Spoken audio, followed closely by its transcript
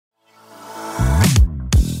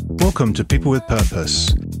Welcome to People with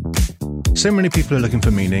Purpose. So many people are looking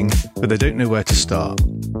for meaning, but they don't know where to start.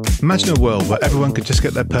 Imagine a world where everyone could just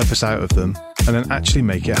get their purpose out of them and then actually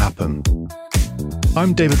make it happen.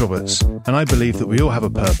 I'm David Roberts, and I believe that we all have a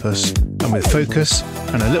purpose, and with focus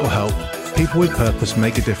and a little help, people with purpose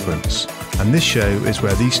make a difference. And this show is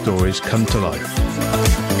where these stories come to life.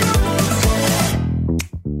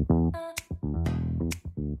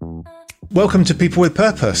 Welcome to People with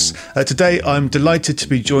Purpose. Today I'm delighted to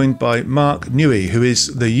be joined by Mark Newey, who is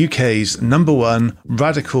the UK's #1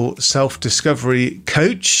 radical self-discovery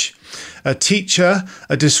coach, a teacher,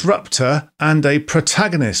 a disruptor, and a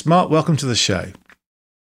protagonist. Mark, welcome to the show.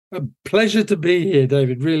 A pleasure to be here,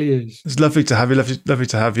 David. Really is. It's lovely to have you. Lovely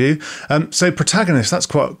to have you. So, protagonist, that's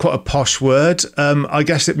quite a posh word. I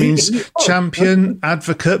guess it means champion,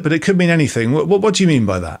 advocate, but it could mean anything. What do you mean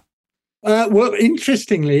by that? Well,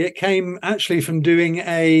 interestingly, it came actually from doing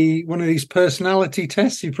one of these personality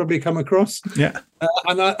tests you've probably come across. Yeah.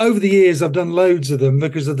 Over the years, I've done loads of them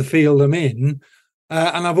because of the field I'm in.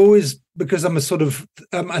 And I've always, because I'm a sort of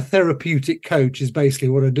a therapeutic coach is basically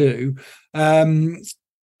what I do.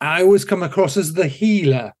 I always come across as the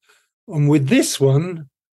healer. And with this one,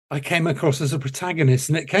 I came across as a protagonist.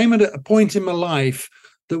 And it came at a point in my life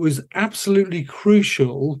that was absolutely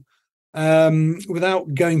crucial.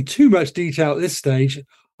 Without going too much detail at this stage,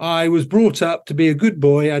 I was brought up to be a good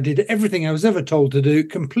boy. I did everything I was ever told to do,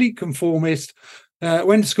 complete conformist,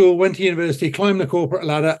 went to school, went to university, climbed the corporate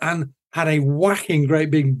ladder, and had a whacking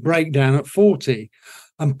great big breakdown at 40.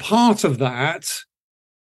 And part of that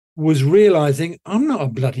was realizing I'm not a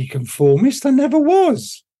bloody conformist. I never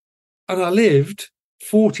was. And I lived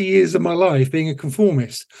 40 years of my life being a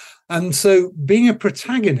conformist. And so being a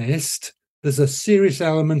protagonist, there's a serious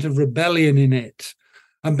element of rebellion in it.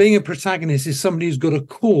 And being a protagonist is somebody who's got a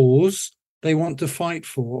cause they want to fight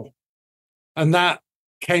for. And that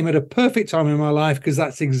came at a perfect time in my life because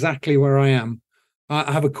that's exactly where I am.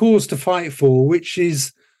 I have a cause to fight for, which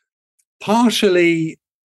is partially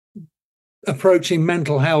approaching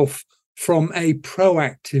mental health from a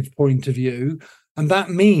proactive point of view. And that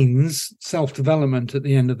means self-development at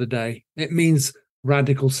the end of the day. It means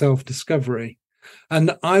radical self-discovery.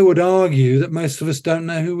 And I would argue that most of us don't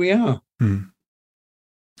know who we are.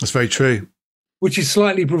 That's very true. Which is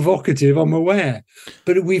slightly provocative, I'm aware.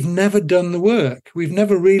 But we've never done the work. We've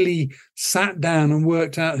never really sat down and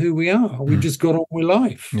worked out who we are. We've just got on with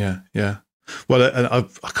life. Yeah. Well, I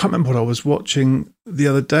can't remember what I was watching the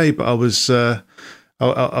other day, but I was it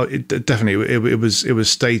was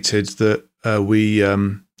stated that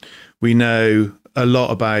we know a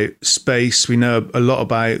lot about space. We know a lot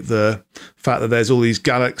about the fact that there's all these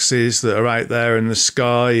galaxies that are out there in the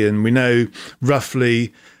sky, and we know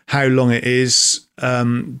roughly how long it is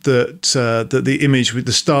that the image with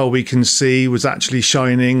the star we can see was actually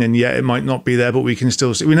shining, and yet it might not be there, but we can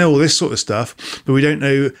still see. We know all this sort of stuff, but we don't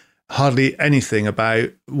know hardly anything about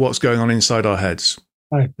what's going on inside our heads.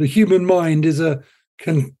 The human mind is a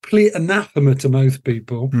complete anathema to most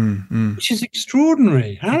people, which is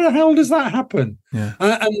extraordinary. How the hell does that happen? Yeah.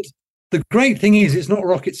 And the great thing is, it's not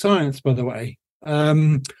rocket science, by the way.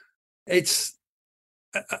 It's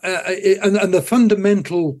and the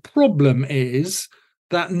fundamental problem is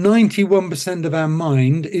that 91% of our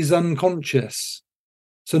mind is unconscious.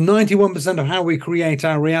 So 91% of how we create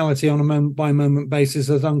our reality on a moment-by-moment basis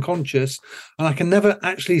is unconscious. And I can never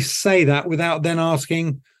actually say that without then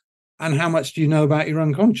asking, and how much do you know about your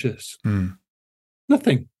unconscious?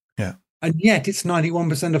 Nothing. Yeah. And yet it's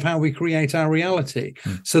 91% of how we create our reality.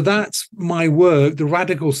 So that's my work. The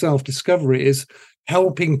radical self-discovery is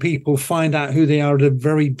helping people find out who they are at a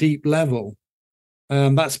very deep level.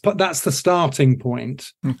 That's the starting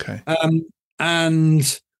point. Okay.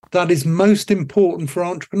 And that is most important for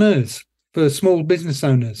entrepreneurs, for small business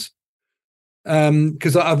owners.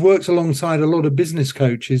 Because I've worked alongside a lot of business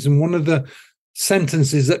coaches, and one of the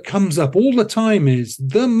sentences that comes up all the time is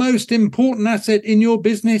the most important asset in your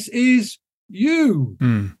business is you.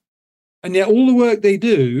 And yet all the work they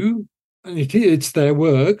do, and it's their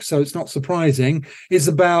work, so it's not surprising, is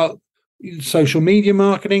about social media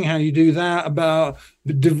marketing, how you do that, about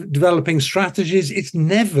developing strategies. It's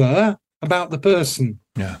never about the person.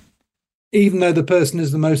 Yeah. Even though the person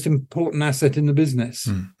is the most important asset in the business.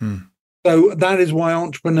 So that is why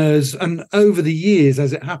entrepreneurs, and over the years,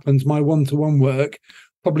 as it happens, my one-to-one work,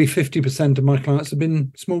 probably 50% of my clients have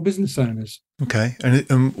been small business owners. Okay.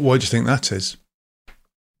 And why do you think that is?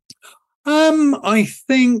 I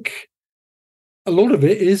think a lot of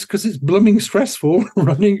it is because it's blooming stressful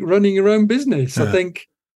running your own business. Yeah. I think,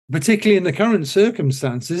 particularly in the current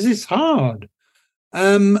circumstances, it's hard.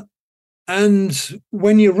 And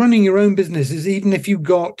when you're running your own businesses, even if you've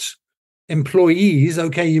got employees,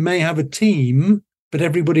 okay, you may have a team, but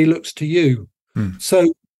everybody looks to you.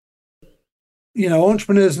 So,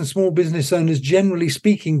 entrepreneurs and small business owners, generally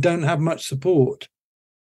speaking, don't have much support.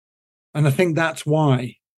 And I think that's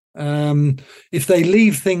why. If they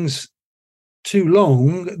leave things too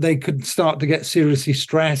long, they could start to get seriously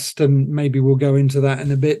stressed, and maybe we'll go into that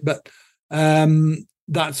in a bit. But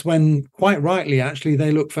that's when, quite rightly, actually,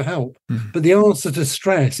 they look for help. But the answer to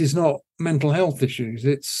stress is not mental health issues.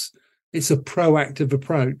 It's a proactive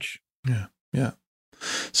approach. Yeah.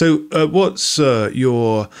 So what's at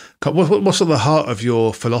the heart of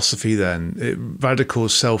your philosophy then? Radical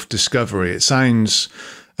self-discovery. It sounds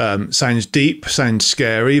deep, sounds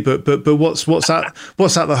scary, but what's at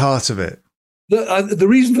the heart of it? The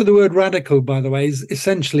reason for the word radical, by the way, is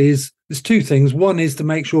there's two things. One is to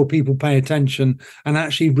make sure people pay attention and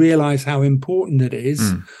actually realize how important it is.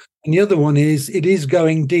 And the other one is it is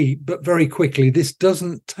going deep, but very quickly. This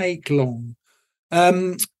doesn't take long.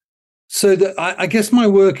 So that I guess my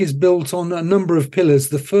work is built on a number of pillars.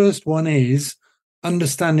 The first one is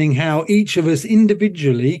understanding how each of us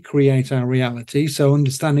individually create our reality. So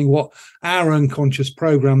understanding what our unconscious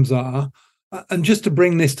programs are. And just to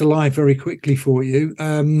bring this to life very quickly for you,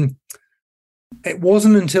 it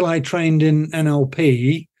wasn't until I trained in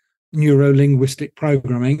NLP, neuro-linguistic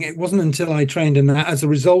programming, it wasn't until I trained in that as a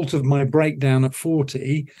result of my breakdown at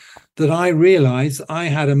 40 that I realized I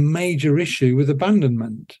had a major issue with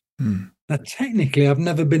abandonment. Now, technically, I've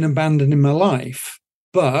never been abandoned in my life,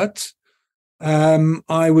 but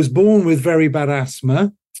I was born with very bad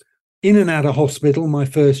asthma, in and out of hospital my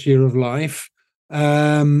first year of life.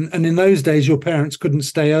 And in those days, your parents couldn't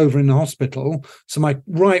stay over in the hospital. So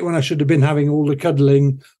right when I should have been having all the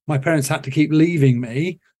cuddling, my parents had to keep leaving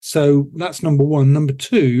me. So that's number one. Number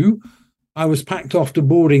two, I was packed off to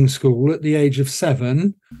boarding school at the age of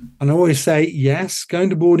 7. And I always say, yes, going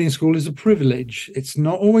to boarding school is a privilege. It's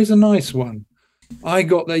not always a nice one. I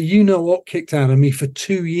got the you-know-what kicked out of me for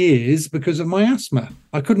 2 years because of my asthma.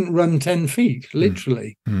 I couldn't run 10 feet,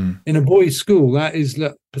 literally. In a boys' school, that is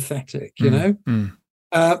pathetic, And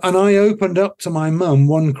I opened up to my mum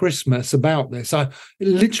one Christmas about this. It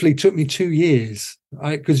literally took me 2 years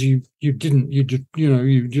because you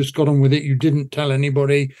just got on with it. You didn't tell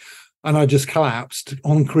anybody. And I just collapsed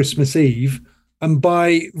on Christmas Eve. And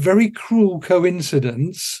by very cruel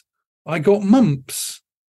coincidence, I got mumps.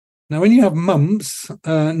 Now, when you have mumps,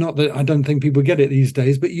 not that I don't think people get it these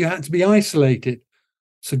days, but you had to be isolated.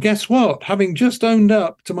 So guess what? Having just owned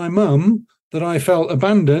up to my mum that I felt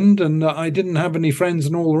abandoned and that I didn't have any friends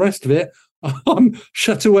and all the rest of it, I'm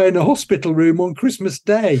shut away in a hospital room on Christmas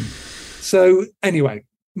Day. So anyway,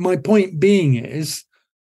 my point being is,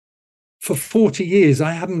 for 40 years,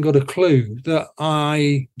 I hadn't got a clue that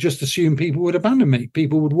I just assumed people would abandon me.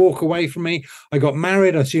 People would walk away from me. I got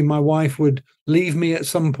married. I assumed my wife would leave me at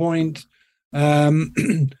some point.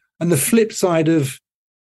 And the flip side of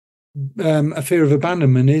a fear of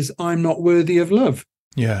abandonment is I'm not worthy of love.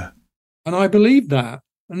 Yeah. And I believe that.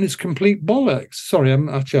 And it's complete bollocks. Sorry,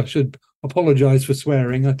 I should apologize for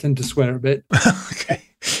swearing. I tend to swear a bit. Okay.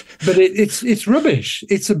 But it's rubbish.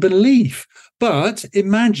 It's a belief. But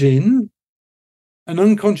imagine an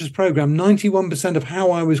unconscious program, 91% of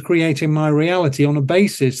how I was creating my reality on a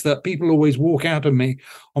basis that people always walk out of me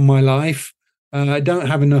on my life. I don't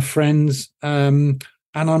have enough friends and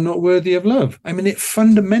I'm not worthy of love. I mean, it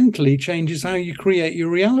fundamentally changes how you create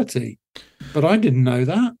your reality. But I didn't know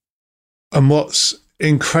that. And what's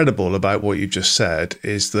incredible about what you've just said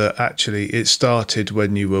is that actually it started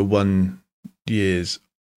when you were 1 year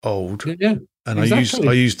old. Yeah. And exactly.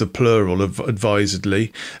 I use the plural of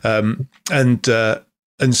advisedly. And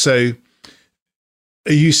so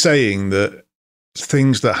are you saying that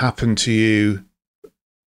things that happen to you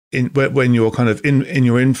when you're kind of in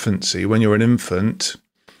your infancy, when you're an infant,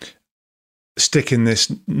 stick in this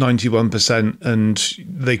 91% and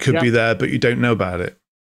they could be there, but you don't know about it?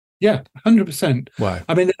 Yeah, 100%. Wow.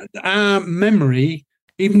 I mean, our memory,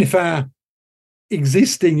 even if our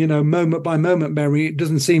existing, moment by moment memory, it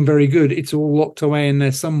doesn't seem very good. It's all locked away in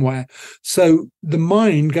there somewhere. So the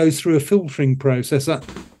mind goes through a filtering process.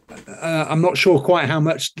 I'm not sure quite how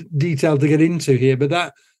much detail to get into here, but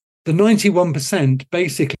that the 91%,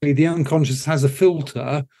 basically the unconscious has a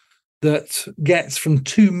filter that gets from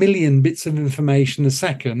 2 million bits of information a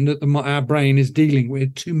second that our brain is dealing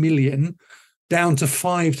with, 2 million, down to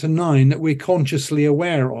 5 to 9 that we're consciously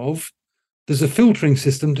aware of. There's a filtering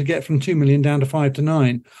system to get from 2 million down to 5 to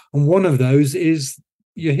 9. And one of those is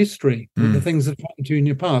your history, the things that happened to you in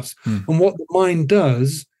your past. And what the mind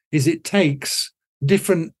does is it takes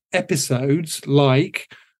different episodes,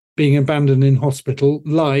 like being abandoned in hospital,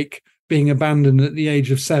 like being abandoned at the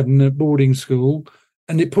age of 7 at boarding school,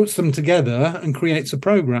 and it puts them together and creates a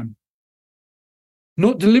program.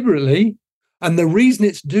 Not deliberately. And the reason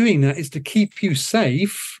it's doing that is to keep you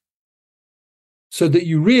safe so that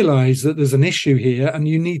you realize that there's an issue here and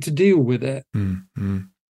you need to deal with it. Mm-hmm.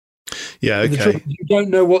 Yeah, okay. You don't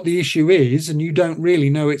know what the issue is and you don't really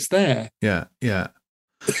know it's there. Yeah, yeah.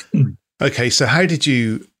 Okay, so how did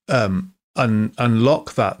you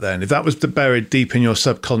unlock that then? If that was buried deep in your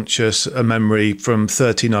subconscious, a memory from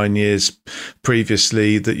 39 years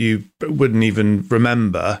previously that you wouldn't even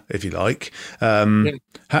remember, if you like,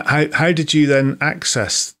 how did you then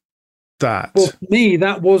access that? Well, for me,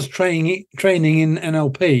 that was training in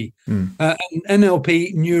NLP.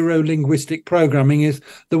 NLP, neuro-linguistic programming, is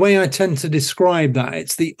the way I tend to describe that.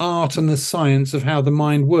 It's the art and the science of how the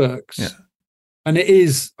mind works. Yeah. And it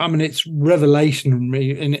is, I mean, it's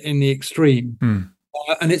revelatory in the extreme.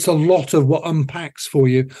 And it's a lot of what unpacks for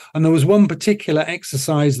you. And there was one particular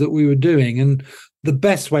exercise that we were doing, and the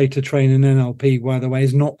best way to train in NLP, by the way,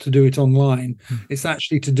 is not to do it online. It's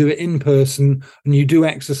actually to do it in person, and you do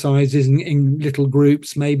exercises in little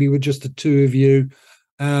groups, maybe with just the two of you.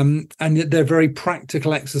 And they're very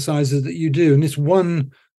practical exercises that you do. And this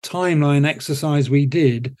one timeline exercise we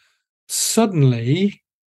did, suddenly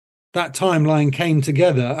that timeline came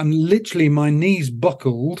together and literally my knees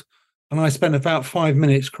buckled and I spent about 5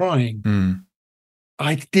 minutes crying.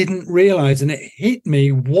 I didn't realize, and it hit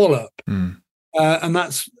me wallop. And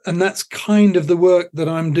that's kind of the work that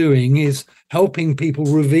I'm doing, is helping people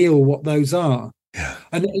reveal what those are. Yeah.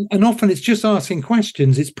 And often it's just asking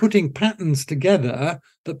questions. It's putting patterns together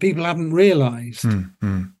that people haven't realized.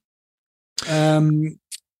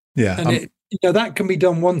 That can be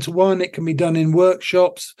done one-to-one. It can be done in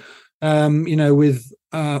workshops, with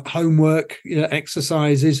homework,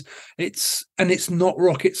 exercises. It's not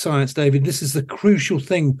rocket science, David. This is the crucial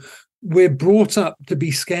thing. We're brought up to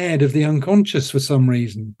be scared of the unconscious for some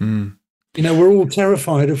reason. We're all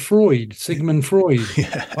terrified of Freud, Sigmund Freud.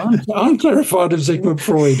 Yeah. I'm terrified of Sigmund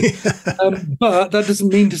Freud. But that doesn't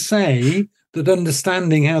mean to say that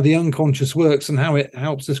understanding how the unconscious works and how it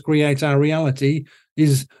helps us create our reality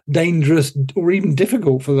is dangerous or even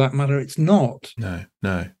difficult, for that matter. It's not. No.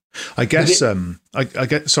 I guess,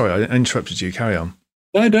 sorry, I interrupted you. Carry on.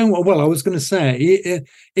 No, don't. Well, I was going to say,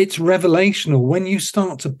 it's revelational. When you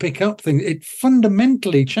start to pick up things, it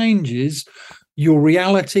fundamentally changes your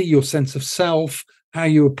reality, your sense of self, how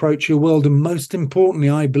you approach your world, and most importantly,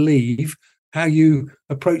 I believe, how you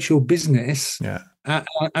approach your business. Yeah.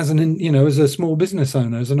 As a small business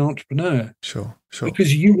owner, as an entrepreneur. Sure.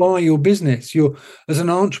 Because you are your business. As an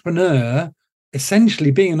entrepreneur,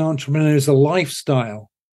 essentially being an entrepreneur is a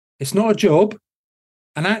lifestyle. It's not a job.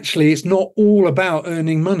 And actually, it's not all about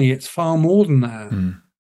earning money. It's far more than that.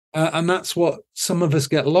 And that's what some of us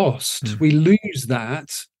get lost. We lose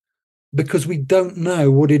that because we don't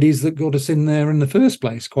know what it is that got us in there in the first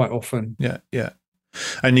place quite often. Yeah.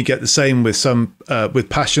 And you get the same with some with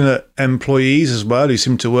passionate employees as well, who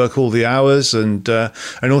seem to work all the hours, and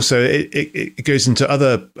also it goes into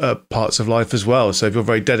other parts of life as well. So if you're a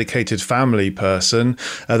very dedicated family person,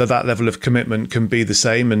 that level of commitment can be the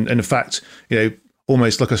same, and in fact,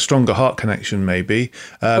 almost like a stronger heart connection, maybe.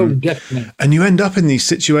 Definitely. And you end up in these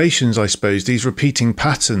situations, I suppose, these repeating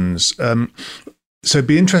patterns. So it'd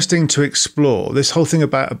be interesting to explore this whole thing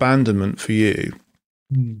about abandonment for you.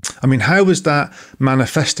 I mean, how was that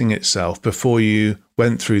manifesting itself before you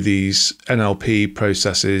went through these NLP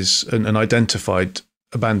processes and identified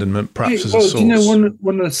abandonment perhaps as a source?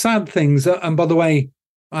 One of the sad things, and by the way,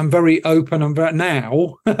 I'm very open.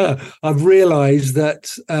 Now I've realized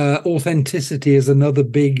that authenticity is another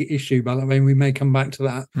big issue, by the way, and we may come back to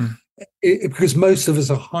that. Because most of us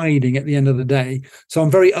are hiding at the end of the day. So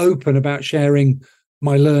I'm very open about sharing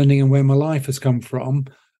my learning and where my life has come from.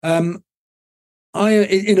 In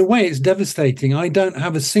a way, it's devastating. I don't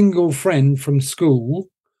have a single friend from school,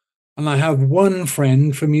 and I have one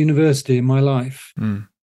friend from university in my life.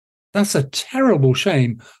 That's a terrible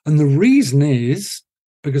shame. And the reason is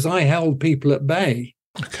because I held people at bay.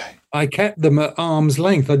 Okay. I kept them at arm's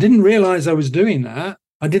length. I didn't realize I was doing that.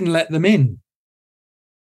 I didn't let them in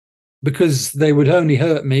because they would only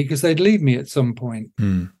hurt me because they'd leave me at some point.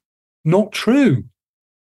 Not true.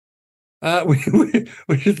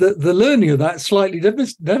 The learning of that slightly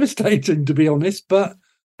devastating, to be honest, but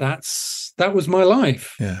that was my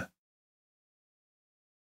life. Yeah.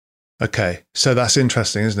 Okay, so that's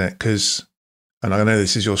interesting, isn't it? Because, and I know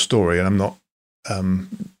this is your story, and I'm not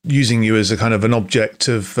using you as a kind of an object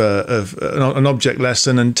of an object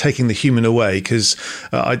lesson and taking the human away, because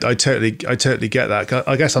I totally get that.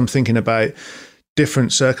 I guess I'm thinking about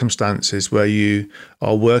different circumstances where you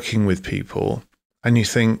are working with people and you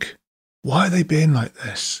think, why are they being like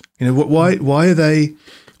this? You know, why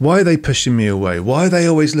are they pushing me away? Why are they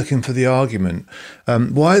always looking for the argument?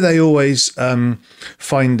 Why are they always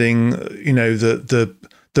finding, you know, the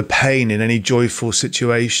pain in any joyful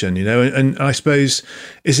situation? You know, and I suppose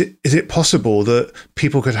is it possible that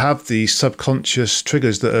people could have these subconscious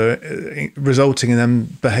triggers that are resulting in them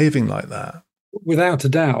behaving like that? Without a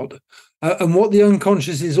doubt. And what the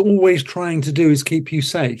unconscious is always trying to do is keep you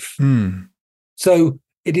safe. So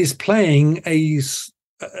it is playing a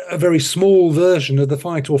very small version of the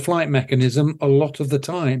fight or flight mechanism a lot of the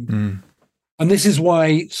time. And this is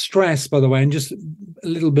why stress, by the way, and just a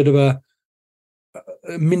little bit of a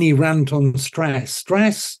mini rant on stress. More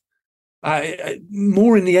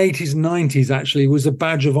in the 80s and 90s, actually, was a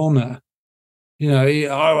badge of honor. You know,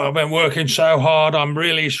 I've been working so hard, I'm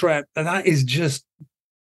really stressed. And that is just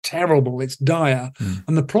terrible. It's dire.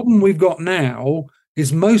 And the problem we've got now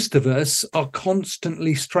is most of us are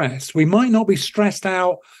constantly stressed. We might not be stressed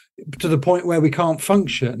out to the point where we can't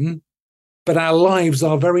function, but our lives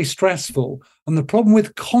are very stressful. And the problem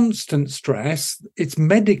with constant stress, it's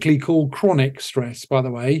medically called chronic stress, by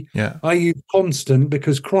the way. Yeah. I use constant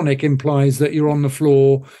because chronic implies that you're on the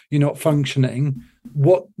floor, you're not functioning.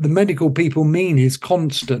 What the medical people mean is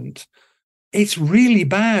constant. It's really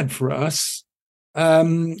bad for us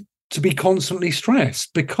to be constantly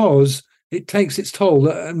stressed because it takes its toll.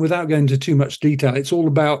 And without going into too much detail, it's all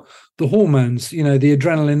about the hormones, you know, the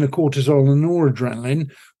adrenaline, the cortisol, and noradrenaline,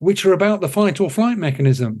 which are about the fight or flight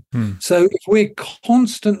mechanism. So if we're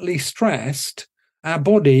constantly stressed, our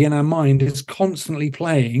body and our mind is constantly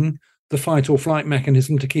playing the fight or flight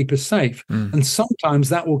mechanism to keep us safe. And sometimes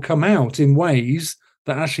that will come out in ways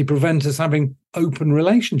that actually prevent us having open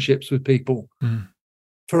relationships with people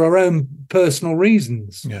for our own personal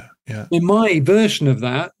reasons. In my version of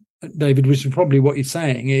that, David, which is probably what you're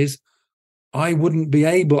saying, is I wouldn't be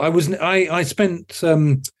able. I spent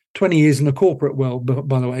 20 years in the corporate world,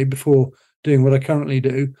 by the way, before doing what I currently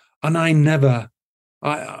do, and I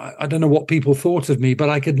don't know what people thought of me, but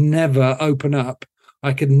I could never open up.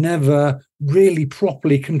 I could never really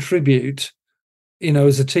properly contribute, you know,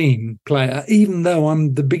 as a team player, even though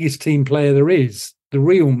I'm the biggest team player there is, the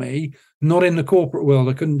real me. Not in the corporate world,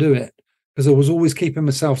 I couldn't do it. Because I was always keeping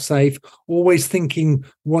myself safe, always thinking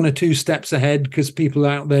 1 or 2 steps ahead because people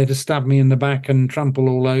are out there to stab me in the back and trample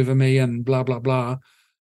all over me and blah, blah, blah.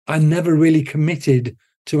 I never really committed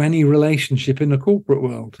to any relationship in the corporate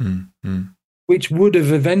world, which would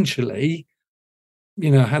have eventually,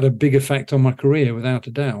 you know, had a big effect on my career without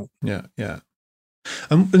a doubt. Yeah.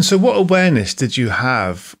 And so what awareness did you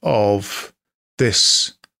have of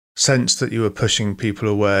this sense that you were pushing people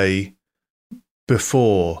away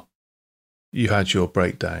before you had your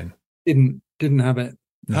breakdown? Didn't have it.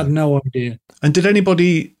 No. Had no idea. And did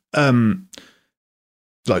anybody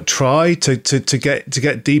like try to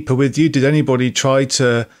get deeper with you? Did anybody try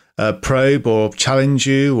to probe or challenge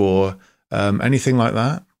you or anything like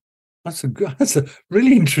that? That's a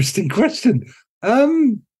really interesting question.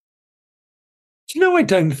 Do you know, I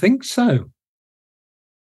don't think so.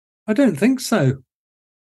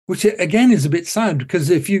 Which again is a bit sad, because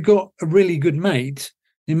if you've got a really good mate,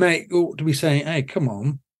 your mate ought to be saying, hey, come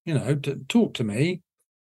on, you know, talk to me.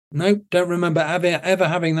 No, don't remember ever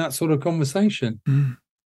having that sort of conversation.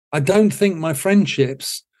 I don't think my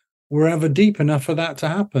friendships were ever deep enough for that to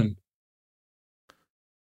happen.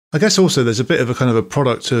 I guess also there's a bit of a kind of a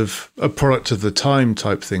product of the time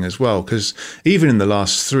type thing as well, because even in the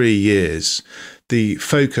last 3 years, the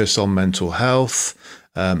focus on mental health,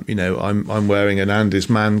 you know, I'm wearing an Andy's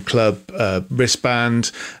Man Club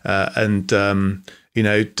wristband, and you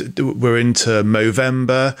know, we're into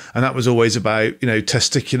Movember, and that was always about, you know,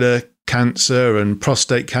 testicular cancer and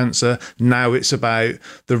prostate cancer. Now it's about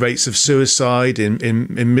the rates of suicide in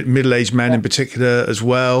middle-aged men in particular as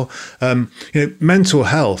well. You know, mental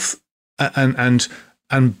health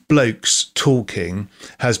and blokes talking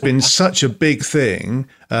has been such a big thing,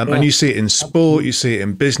 and you see it in sport, you see it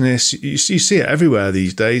in business, you see it everywhere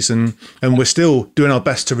these days, and we're still doing our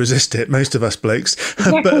best to resist it, most of us blokes.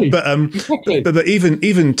 Exactly. But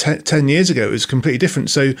even 10 years ago, it was completely different.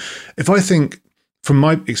 So if I think from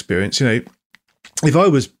my experience, you know, if I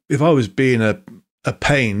was being a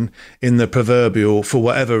pain in the proverbial for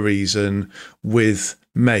whatever reason with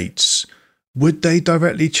mates, would they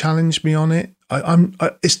directly challenge me on it?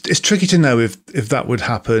 It's tricky to know if that would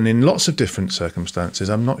happen in lots of different circumstances.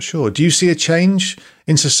 I'm not sure. Do you see a change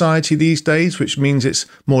in society these days, which means it's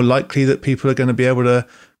more likely that people are going to be able to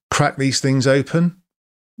crack these things open?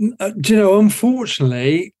 Do you know,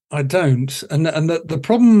 unfortunately, I don't. And the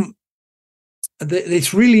problem,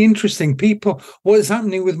 it's really interesting. What is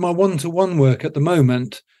happening with my one-to-one work at the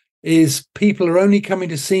moment is people are only coming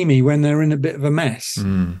to see me when they're in a bit of a mess.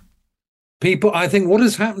 I think what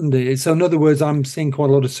has happened is, so in other words, I'm seeing quite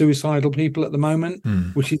a lot of suicidal people at the moment,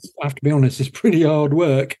 which is, I have to be honest, is pretty hard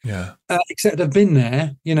work. Yeah. Except I've been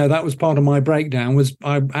there. That was part of my breakdown.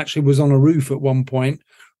 I actually was on a roof at one point,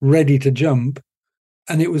 ready to jump,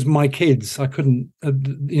 and it was my kids. I couldn't,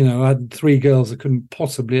 I had 3 girls. I couldn't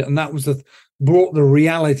possibly, and that was brought the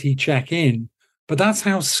reality check in. But that's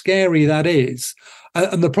how scary that is.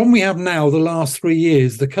 And the problem we have now, the last 3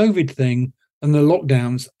 years, the COVID thing, and the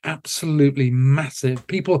lockdowns, absolutely massive.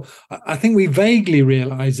 People, I think we vaguely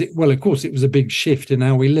realize it. Well, of course, it was a big shift in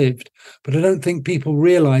how we lived, but I don't think people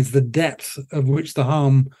realize the depth of which the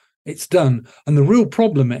harm it's done. And the real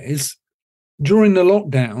problem is, during the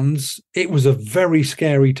lockdowns, it was a very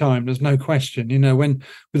scary time. There's no question. When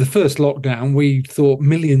with the first lockdown, we thought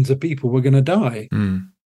millions of people were going to die.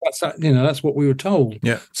 That's what we were told.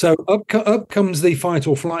 Yeah. So up comes the fight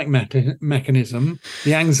or flight mechanism,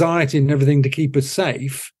 the anxiety and everything to keep us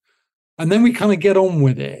safe, and then we kind of get on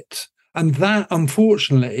with it. And that,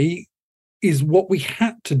 unfortunately, is what we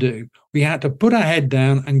had to do. We had to put our head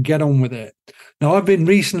down and get on with it. Now, I've been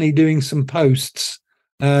recently doing some posts,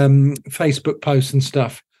 Facebook posts and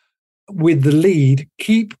stuff, with the lead: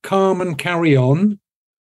 keep calm and carry on.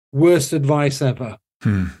 Worst advice ever.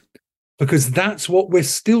 Because that's what we're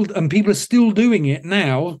still, and people are still doing it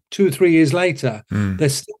now, 2 or 3 years later. They're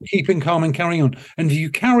still keeping calm and carrying on. And if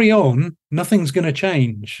you carry on, nothing's going to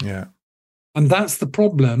change. Yeah. And that's the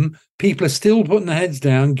problem. People are still putting their heads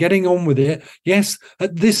down, getting on with it. Yes,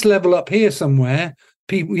 at this level up here somewhere,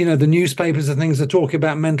 people, the newspapers and things are talking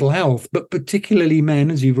about mental health, but particularly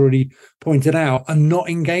men, as you've already pointed out, are not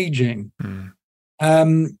engaging.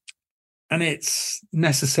 And it's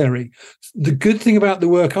necessary. The good thing about the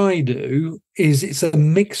work I do is it's a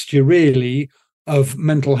mixture, really, of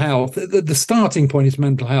mental health. The starting point is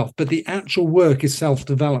mental health, but the actual work is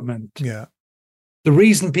self-development. Yeah. The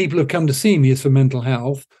reason people have come to see me is for mental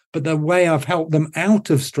health, but the way I've helped them out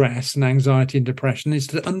of stress and anxiety and depression is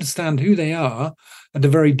to understand who they are at a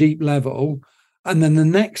very deep level. And then the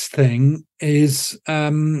next thing is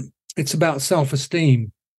it's about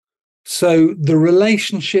self-esteem. So the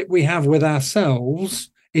relationship we have with ourselves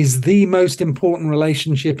is the most important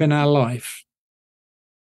relationship in our life.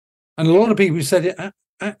 And a lot of people said,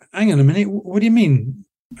 hang on a minute, what do you mean?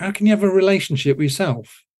 How can you have a relationship with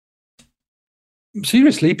yourself?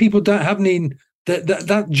 Seriously, people don't have any,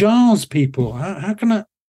 that jars people. How can I?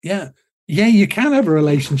 Yeah, you can have a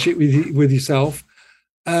relationship with yourself.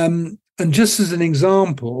 And just as an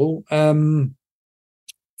example,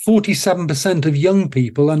 47% of young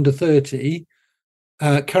people under 30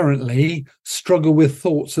 currently struggle with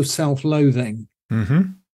thoughts of self-loathing.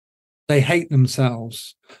 They hate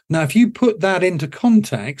themselves. Now, if you put that into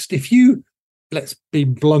context, let's be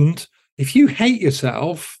blunt, if you hate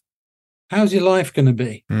yourself, how's your life going to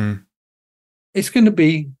be? It's going to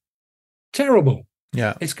be terrible.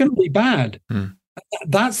 Yeah. It's going to be bad.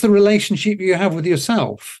 That's the relationship you have with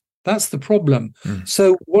yourself. That's the problem.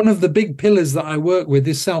 So one of the big pillars that I work with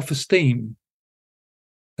is self-esteem.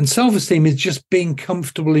 And self-esteem is just being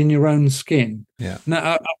comfortable in your own skin. Yeah.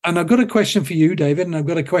 Now, and I've got a question for you, David, and I've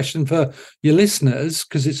got a question for your listeners,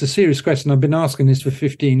 because it's a serious question. I've been asking this for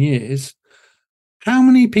 15 years. How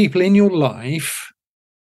many people in your life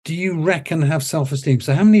do you reckon have self-esteem?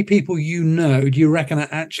 So how many people do you reckon are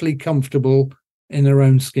actually comfortable in their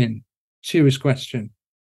own skin? Serious question.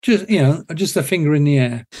 Just a finger in the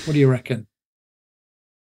air. What do you reckon?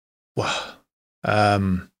 Well,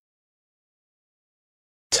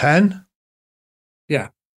 10? Yeah.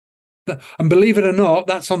 And believe it or not,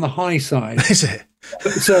 that's on the high side. Is it?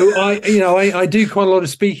 So I do quite a lot of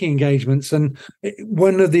speaking engagements, and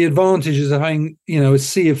one of the advantages of having, a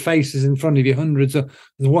sea of faces in front of you, hundreds of,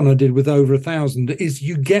 the one I did with over 1,000, is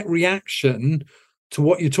you get reaction to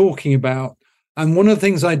what you're talking about. And one of the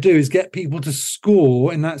things I do is get people to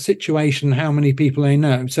score in that situation how many people they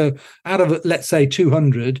know. So out of, let's say,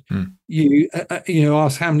 200, you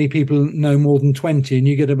ask how many people know more than 20, and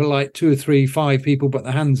you get about like 2 or 3, 5 people put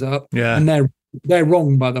their hands up. Yeah. And they're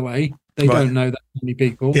wrong, by the way. They don't know that many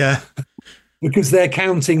people. Yeah. Because they're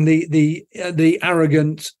counting the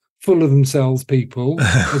arrogant, full of themselves people.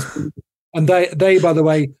 And they, by the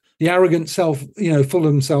way, the arrogant full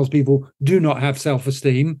of themselves people do not have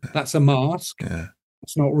self-esteem. That's a mask. Yeah.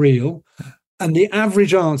 It's not real. And the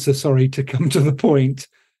average answer, to come to the point,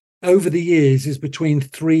 over the years is between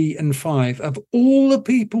 3 and 5. Of all the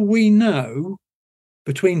people we know,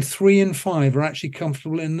 between 3 and 5 are actually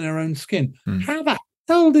comfortable in their own skin. How the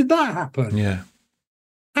hell did that happen? Yeah.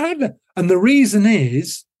 And the reason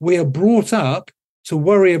is we are brought up to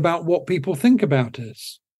worry about what people think about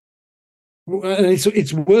us. And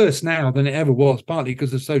it's worse now than it ever was, partly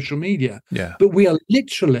because of social media. Yeah. But we are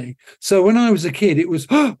literally. So when I was a kid, it was,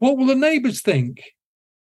 oh, what will the neighbours think?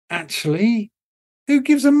 Actually, who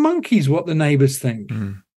gives a monkeys what the neighbours think?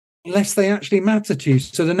 Mm. Unless they actually matter to you.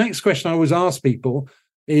 So the next question I always ask people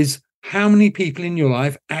is, how many people in your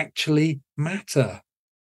life actually matter?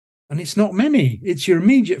 And it's not many. It's your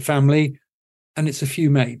immediate family and it's a few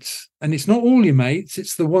mates. And it's not all your mates.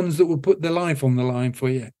 It's the ones that will put their life on the line for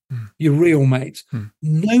you, your real mates.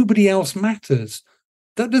 Nobody else matters.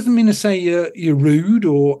 That doesn't mean to say you're rude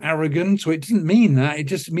or arrogant, or it doesn't mean that. It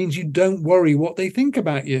just means you don't worry what they think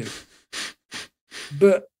about you.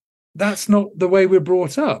 But that's not the way we're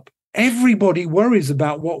brought up. Everybody worries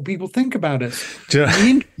about what people think about us.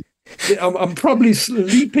 I'm probably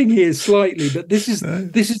leaping here slightly, but this is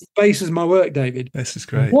the basis of my work, David. This is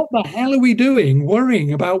great. What the hell are we doing,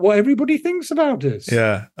 worrying about what everybody thinks about us?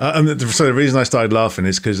 Yeah. So the reason I started laughing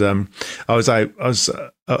is because I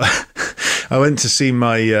went to see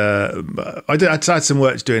my. I had some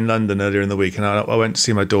work to do in London earlier in the week, and I went to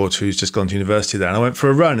see my daughter who's just gone to university there, and I went for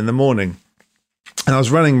a run in the morning. And I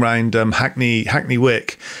was running around Hackney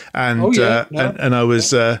Wick, and and I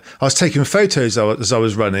was taking photos as I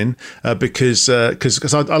was running because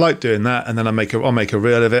I like doing that, and then I'll make a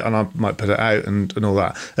reel of it, and I might put it out and all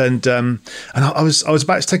that. And I was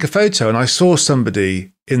about to take a photo, and I saw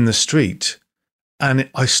somebody in the street, and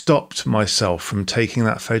I stopped myself from taking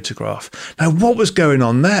that photograph. Now, what was going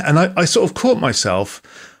on there? And I sort of caught myself,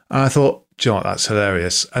 and I thought, do you know what, that's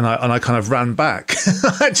hilarious. And I kind of ran back,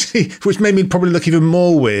 actually, which made me probably look even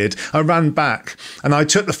more weird. I ran back and I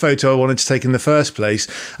took the photo I wanted to take in the first place.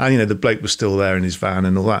 And, the bloke was still there in his van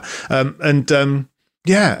and all that.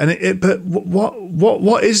 But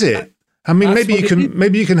what is it? I mean,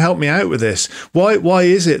 maybe you can help me out with this. Why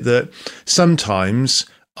is it that sometimes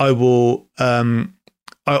I will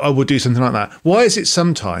do something like that? Why is it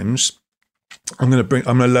sometimes I'm going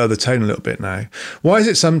to lower the tone a little bit now. Why is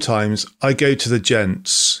it sometimes I go to the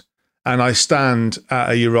gents and I stand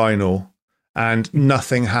at a urinal and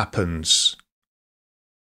nothing happens?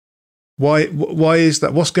 Why is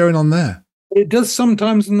that? What's going on there? It does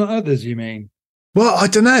sometimes and not others, you mean? Well, I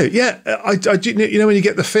don't know. Yeah, I do. When you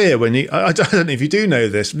get the fear when I don't know if you do know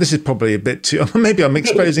this. This is probably a bit too. Maybe I'm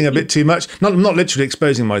exposing a bit too much. I'm not literally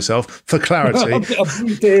exposing myself for clarity. I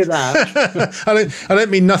didn't hear that. I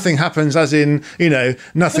don't mean nothing happens, as in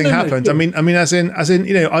nothing happens. Sure. I mean as in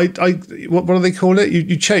what do they call it?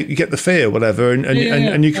 You choke, you get the fear, whatever,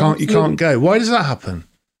 and you can't go. Why does that happen?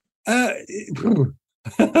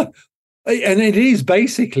 And it is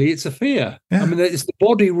basically, it's a fear. Yeah. I mean, it's the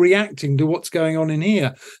body reacting to what's going on in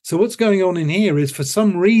here. So what's going on in here is, for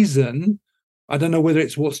some reason, I don't know whether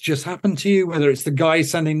it's what's just happened to you, whether it's the guy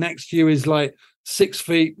standing next to you is like 6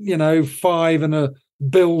 feet, 5 and a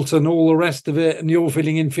built and all the rest of it, and you're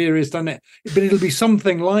feeling inferior, standing it. But it'll be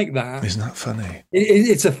something like that. Isn't that funny?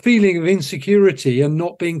 It's a feeling of insecurity and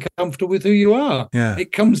not being comfortable with who you are. Yeah.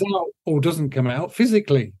 It comes out or doesn't come out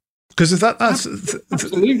physically. Because that's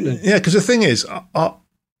absolutely. Yeah, because the thing is, I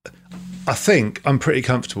think I'm pretty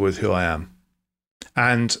comfortable with who I am,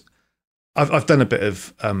 and I've done a bit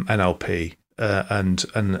of NLP,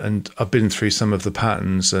 and I've been through some of the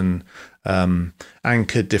patterns and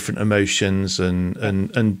anchored different emotions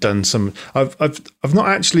and done some. I've not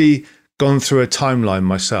actually gone through a timeline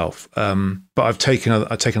myself, but I've taken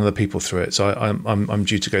other people through it. So I'm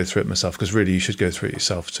due to go through it myself, because really you should go through it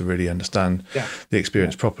yourself to really understand the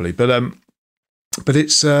experience properly. But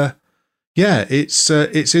it's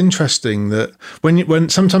it's interesting that when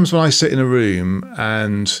sometimes when I sit in a room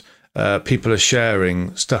and people are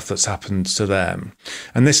sharing stuff that's happened to them,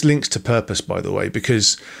 and this links to purpose, by the way,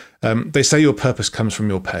 because they say your purpose comes from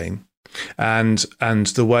your pain, and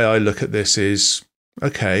the way I look at this is,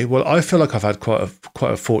 okay, well, I feel like I've had quite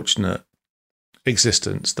a fortunate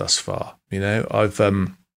existence thus far. I've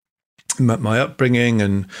my upbringing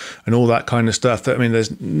and all that kind of stuff. I mean,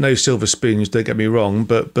 there's no silver spoons, don't get me wrong,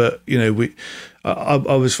 but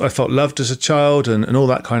I felt loved as a child and all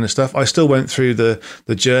that kind of stuff. I still went through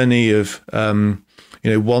the journey of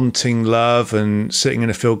wanting love and sitting in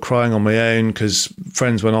a field crying on my own because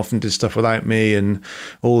friends went off and did stuff without me and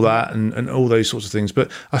all that and all those sorts of things.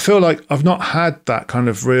 But I feel like I've not had that kind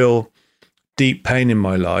of real deep pain in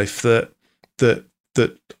my life that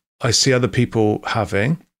I see other people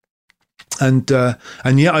having. And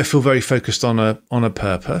yet I feel very focused on a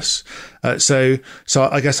purpose. So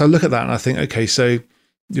I guess I look at that and I think, okay, so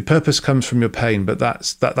your purpose comes from your pain, but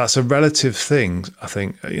that's a relative thing, I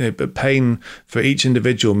think. But pain for each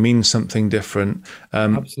individual means something different.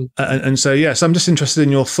 Absolutely. And so, yes, I'm just interested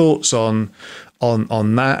in your thoughts on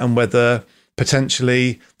that, and whether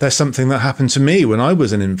potentially there's something that happened to me when I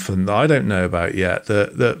was an infant that I don't know about yet,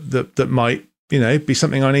 that might, be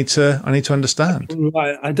something I need to understand.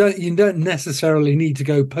 Right. You don't necessarily need to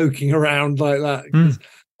go poking around like that.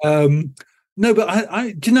 No, but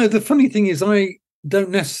I do you know, the funny thing is, I don't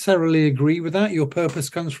necessarily agree with that. Your purpose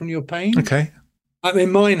comes from your pain. Okay. I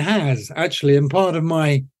mean, mine has actually, and part of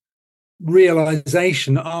my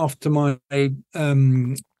realization after my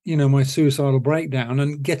my suicidal breakdown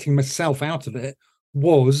and getting myself out of it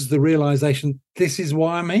was the realization, this is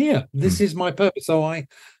why I'm here. This is my purpose. So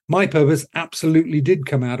my purpose absolutely did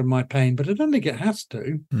come out of my pain, but I don't think it has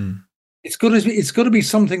to. It's got to be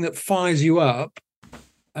something that fires you up,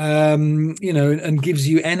 and gives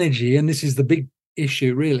you energy. And this is the big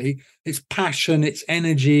issue, really. It's passion, it's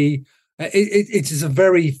energy. It is a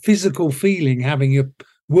very physical feeling,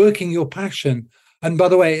 working your passion. And by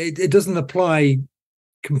the way, it doesn't apply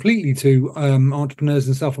completely to entrepreneurs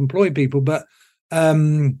and self-employed people, but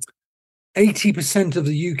 80% of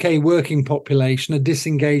the UK working population are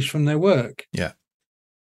disengaged from their work. Yeah.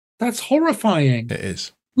 That's horrifying. It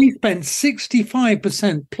is. We spent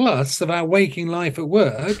 65% plus of our waking life at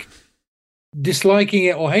work disliking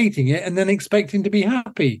it or hating it, and then expecting to be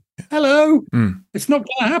happy. Hello. It's not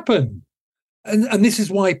going to happen. And this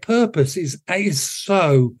is why purpose is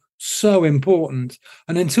so important.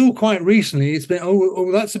 And until quite recently, it's been,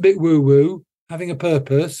 oh, that's a bit woo-woo, having a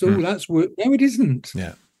purpose. Oh, that's woo. No, it isn't.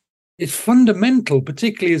 Yeah. It's fundamental,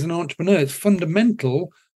 particularly as an entrepreneur. It's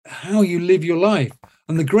fundamental how you live your life.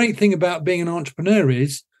 And the great thing about being an entrepreneur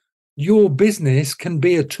is your business can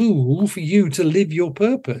be a tool for you to live your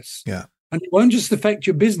purpose. Yeah. And it won't just affect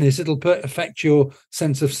your business. It'll affect your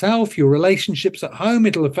sense of self, your relationships at home.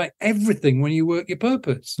 It'll affect everything when you work your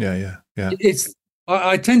purpose. Yeah.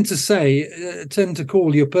 I tend to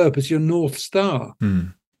call your purpose your North Star.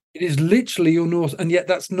 It is literally your North, and yet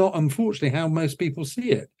that's not, unfortunately, how most people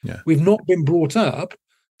see it. Yeah. We've not been brought up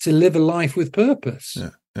to live a life with purpose.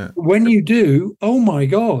 Yeah. When you do, oh my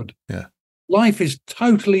God, yeah, life is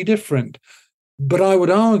totally different. But I would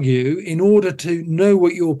argue, in order to know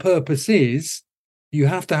what your purpose is, you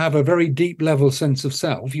have to have a very deep level sense of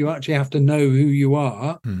self. You actually have to know who you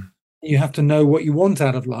are. You have to know what you want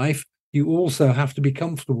out of life. You also have to be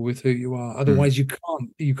comfortable with who you are. Otherwise, you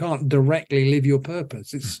can't directly live your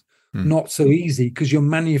purpose. It's not so easy because you're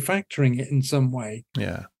manufacturing it in some way.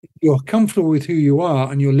 Yeah. If you're comfortable with who you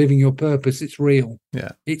are and you're living your purpose, it's real.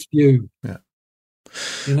 Yeah. It's you. Yeah.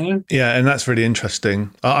 Yeah, and that's really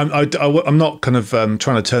interesting. I'm not kind of trying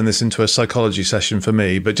to turn this into a psychology session for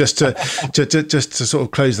me, but just to just to sort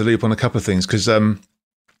of close the loop on a couple of things, because I'm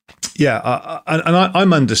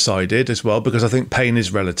undecided as well, because I think pain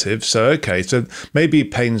is relative. So maybe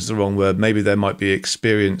pain's the wrong word. Maybe there might be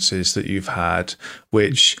experiences that you've had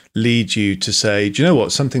which lead you to say, do you know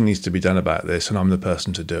what, something needs to be done about this, and I'm the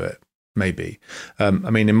person to do it. Maybe.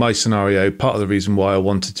 In my scenario, part of the reason why I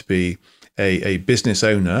wanted to be a business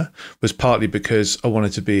owner was partly because I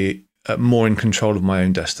wanted to be more in control of my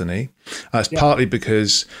own destiny. That's partly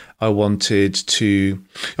because I wanted to.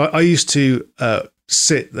 I used to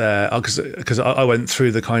sit there because I went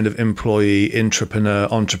through the kind of employee,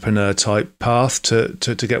 entrepreneur type path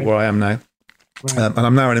to get where I am now. Right. And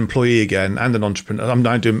I'm now an employee again and an entrepreneur. I'm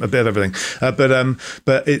now doing a bit of everything.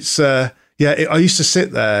 But it's. I used to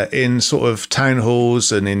sit there in sort of town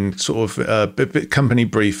halls and in sort of company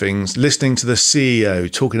briefings, listening to the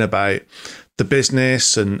CEO talking about the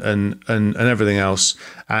business and everything else,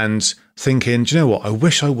 and thinking, do you know what? I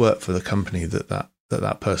wish I worked for the company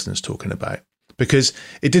that person is talking about, because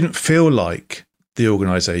it didn't feel like the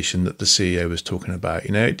organisation that the CEO was talking about.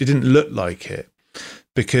 It didn't look like it,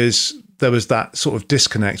 because there was that sort of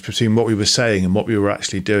disconnect between what we were saying and what we were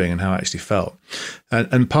actually doing and how I actually felt.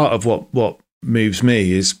 And part of what moves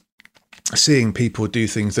me is seeing people do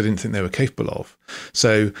things they didn't think they were capable of.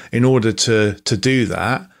 So in order to do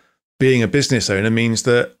that, being a business owner means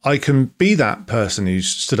that I can be that person who's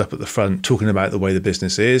stood up at the front talking about the way the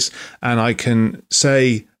business is, and I can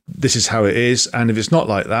say, this is how it is. And if it's not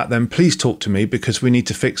like that, then please talk to me, because we need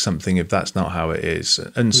to fix something if that's not how it is.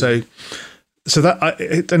 And so that,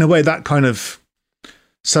 in a way, that kind of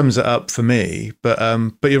sums it up for me. But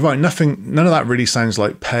you're right. None of that really sounds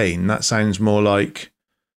like pain. That sounds more like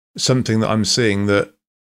something that I'm seeing that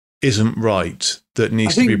isn't right, that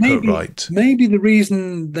needs to be put right. Maybe the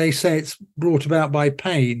reason they say it's brought about by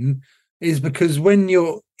pain is because when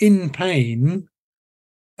you're in pain,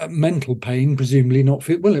 mental pain, presumably not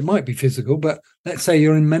fit. Well, it might be physical, but let's say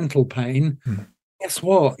you're in mental pain. Guess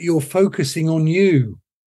what? You're focusing on you.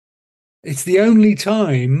 It's the only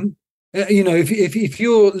time, if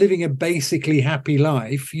you're living a basically happy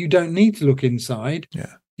life, you don't need to look inside.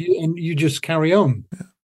 Yeah. And you just carry on. Yeah.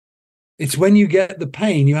 It's when you get the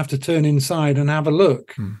pain, you have to turn inside and have a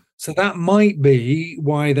look. So that might be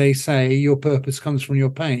why they say your purpose comes from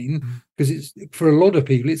your pain, because it's, for a lot of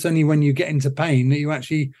people, it's only when you get into pain that you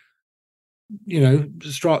actually,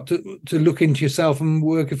 start to look into yourself and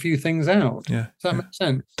work a few things out. Yeah. Does that make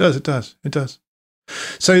sense? It does.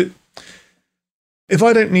 So if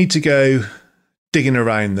I don't need to go digging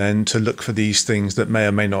around then to look for these things that may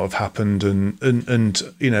or may not have happened and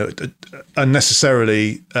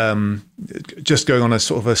unnecessarily just going on a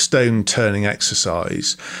sort of a stone turning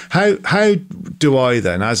exercise, how do I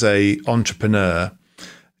then, as a entrepreneur,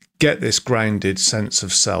 get this grounded sense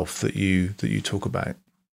of self that you talk about?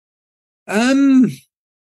 Well,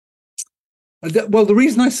 the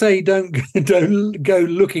reason I say don't go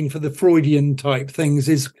looking for the Freudian type things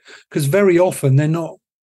is because very often they're not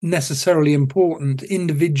necessarily important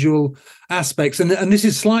individual aspects, and this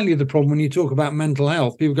is slightly the problem when you talk about mental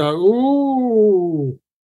health. People go, "Oh,"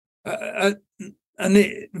 and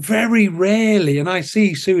it very rarely, and I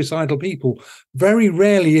see suicidal people. Very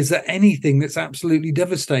rarely is there anything that's absolutely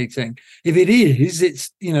devastating. If it is, it's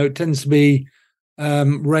it tends to be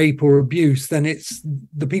rape or abuse. Then it's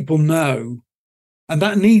the people know, and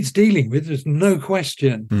that needs dealing with. There's no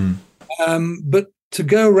question. But to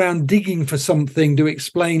go around digging for something to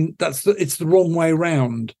explain, it's the wrong way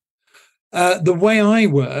around. The way I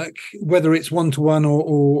work, whether it's one-to-one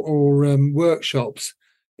or workshops,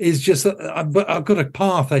 is just that I've got a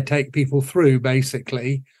path I take people through,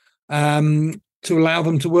 basically, to allow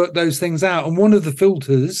them to work those things out. And one of the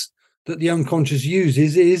filters that the unconscious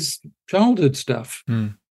uses is childhood stuff.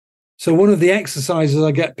 So one of the exercises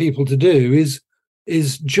I get people to do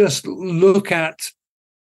is just look at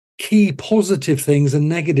key positive things and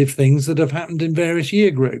negative things that have happened in various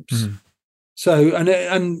year groups. So,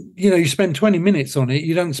 and you spend 20 minutes on it.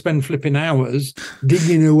 You don't spend flipping hours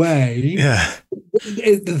digging away. Yeah.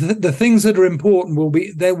 The things that are important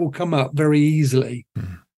will come up very easily,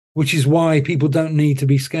 which is why people don't need to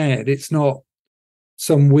be scared. It's not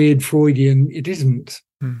some weird Freudian. It isn't.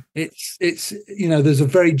 It's there's a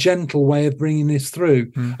very gentle way of bringing this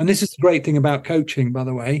through. And this is the great thing about coaching, by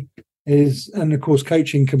the way, and of course,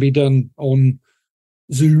 coaching can be done on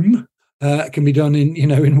Zoom. It can be done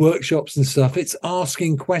in workshops and stuff. It's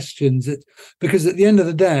asking questions because at the end of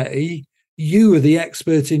the day, you are the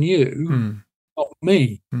expert in you, not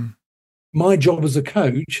me. My job as a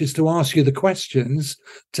coach is to ask you the questions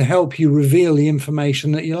to help you reveal the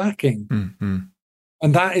information that you're lacking.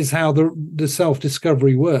 And that is how the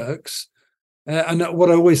self-discovery works. And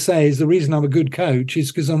what I always say is the reason I'm a good coach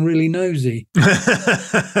is because I'm really nosy.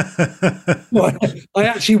 Well,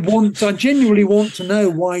 I genuinely want to know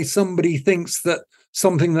why somebody thinks that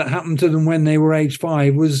something that happened to them when they were age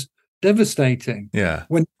 5 was devastating. Yeah.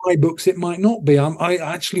 When in my books, it might not be. I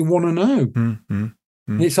actually want to know.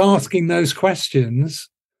 It's asking those questions.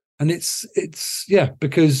 And it's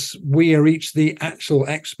because we are each the actual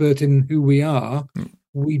expert in who we are.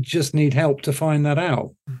 We just need help to find that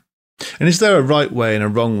out. And is there a right way and a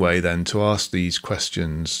wrong way then to ask these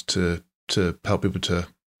questions to help people to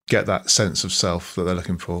get that sense of self that they're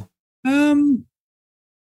looking for?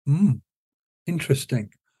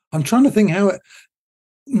 Interesting. I'm trying to think how it.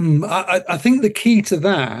 I think the key to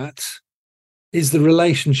that is the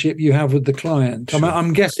relationship you have with the client. Sure.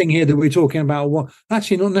 I'm guessing here that we're talking about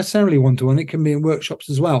actually not necessarily one-to-one. It can be in workshops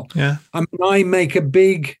as well. Yeah. I make a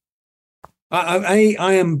big. I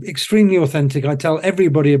am extremely authentic. I tell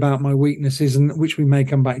everybody about my weaknesses, and which we may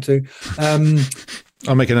come back to.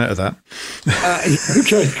 I'll make a note of that.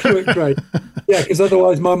 Okay, great. Yeah, because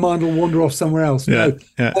otherwise my mind will wander off somewhere else. Yeah,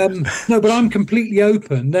 no, but I'm completely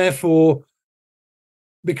open. Therefore,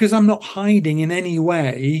 because I'm not hiding in any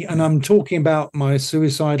way, and I'm talking about my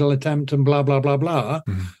suicidal attempt and blah, blah, blah, blah,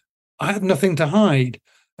 I have nothing to hide.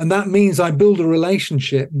 And that means I build a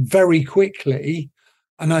relationship very quickly.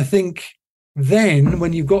 And I think then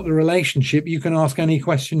when you've got the relationship, you can ask any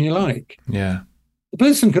question you like. Yeah. The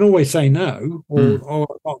person can always say no or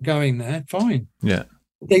not going there. Fine. Yeah.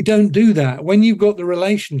 They don't do that. When you've got the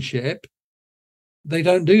relationship, they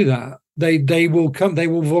don't do that. They will come, they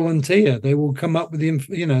will volunteer. They will come up with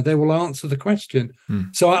they will answer the question.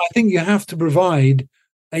 So I think you have to provide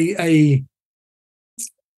I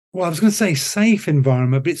was going to say safe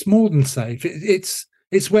environment, but it's more than safe. It's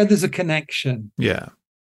where there's a connection. Yeah.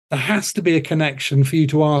 There has to be a connection for you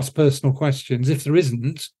to ask personal questions. If there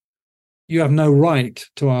isn't, you have no right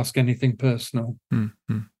to ask anything personal.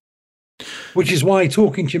 Mm-hmm. Which is why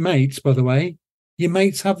talking to your mates, by the way, your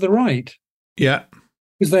mates have the right. Yeah.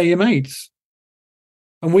 Because they're your mates.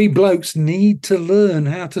 And we blokes need to learn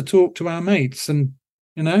how to talk to our mates and,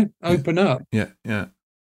 open up. Yeah.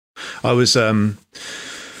 I was going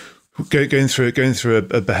through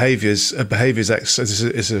a behaviours exercise.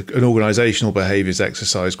 It's an organisational behaviours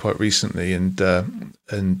exercise quite recently, and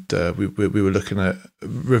we were looking at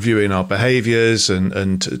reviewing our behaviours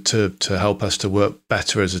and to help us to work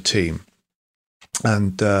better as a team.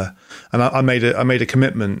 And I made a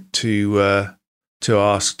commitment to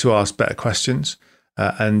ask better questions,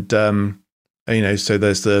 so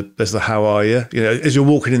there's the how are you? As you're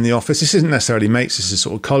walking in the office, this isn't necessarily mates, this is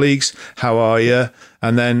sort of colleagues. How are you?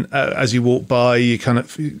 And then as you walk by, you kind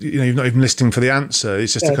of you're not even listening for the answer.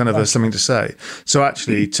 It's just a kind of something to say. So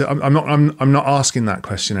actually, I'm not asking that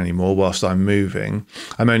question anymore whilst I'm moving.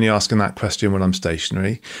 I'm only asking that question when I'm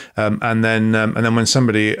stationary. And then when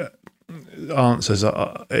somebody answers,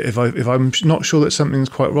 if I'm not sure that something's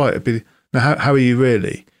quite right, it'd be, now how are you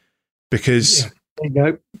really? Because there you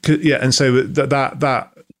go. And so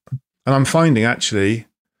that and I'm finding actually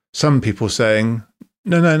some people saying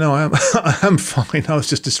no I am fine, I was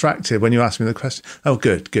just distracted when you asked me the question. Oh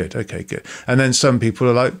good, okay, good. And then some people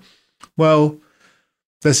are like, well,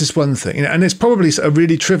 there's this one thing, and it's probably a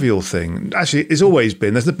really trivial thing. Actually, it's always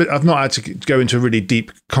been. I've not had to go into a really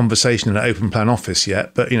deep conversation in an open plan office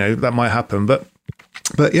yet, but that might happen. But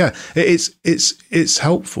yeah, it's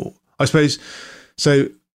helpful, I suppose. So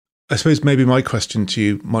I suppose maybe my question to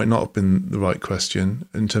you might not have been the right question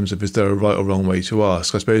in terms of, is there a right or wrong way to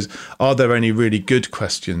ask? I suppose, are there any really good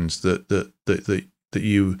questions that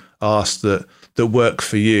you ask that work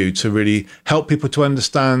for you to really help people to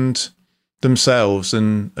understand themselves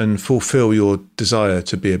and fulfill your desire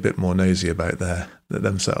to be a bit more nosy about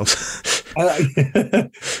themselves?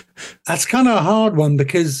 That's kind of a hard one,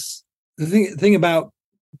 because the thing about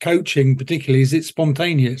coaching particularly is it's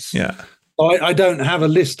spontaneous. Yeah. I don't have a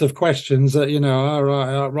list of questions that,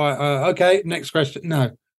 okay, next question. No,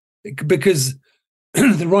 because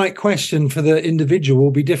the right question for the individual will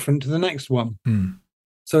be different to the next one.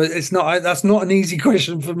 So that's not an easy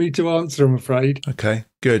question for me to answer, I'm afraid. Okay,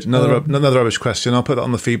 good. Another rubbish question. I'll put that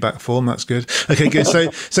on the feedback form. That's good. Okay, good.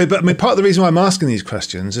 But I mean, part of the reason why I'm asking these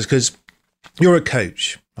questions is because you're a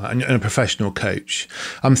coach, right, and a professional coach.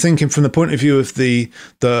 I'm thinking from the point of view of the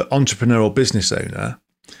entrepreneurial business owner,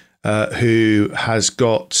 who has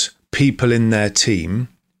got people in their team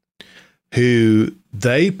who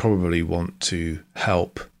they probably want to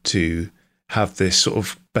help to have this sort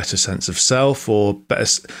of better sense of self, or better,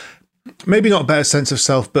 maybe not a better sense of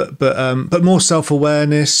self, but more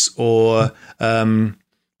self-awareness, or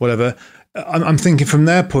whatever. I'm thinking from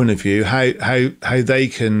their point of view how they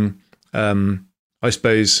can, I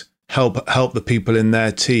suppose, help the people in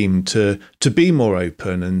their team to be more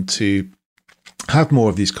open and to have more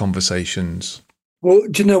of these conversations. Well,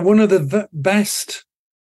 do you know, one of the best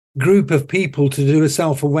group of people to do a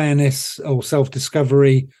self-awareness or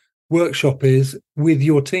self-discovery workshop is with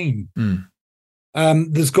your team.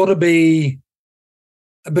 There's got to be,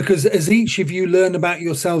 because as each of you learn about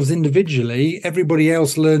yourselves individually, everybody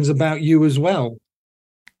else learns about you as well.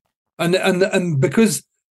 And because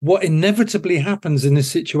what inevitably happens in this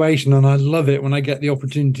situation, and I love it when I get the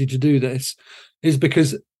opportunity to do this, is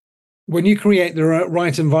because when you create the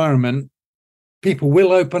right environment, people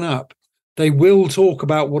will open up. They will talk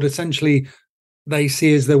about what essentially they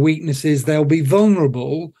see as their weaknesses. They'll be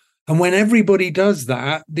vulnerable. And when everybody does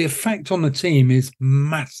that, the effect on the team is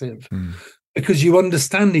massive, because you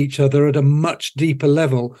understand each other at a much deeper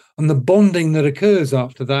level. And the bonding that occurs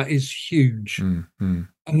after that is huge. And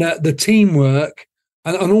that the teamwork,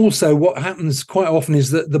 and also what happens quite often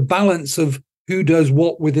is that the balance of who does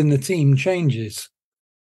what within the team changes.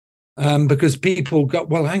 Because people go,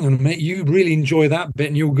 well, hang on a minute, you really enjoy that bit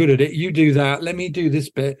and you're good at it. You do that. Let me do this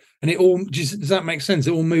bit. And it all just, does that make sense?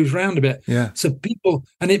 It all moves around a bit. Yeah. So people,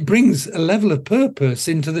 and it brings a level of purpose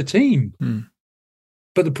into the team.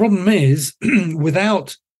 But the problem is,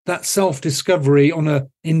 without that self-discovery on an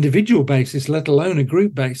individual basis, let alone a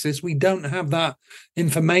group basis, we don't have that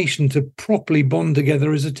information to properly bond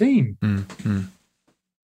together as a team. And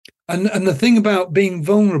the thing about being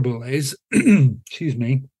vulnerable is, excuse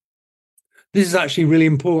me, this is actually really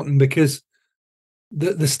important, because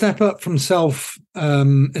the step up from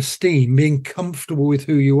self-esteem, being comfortable with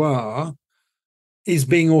who you are, is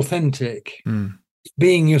being authentic,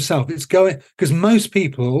 being yourself. It's going, because most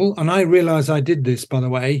people, and I realize I did this, by the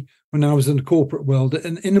way, when I was in the corporate world.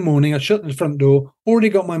 And in the morning, I shut the front door, already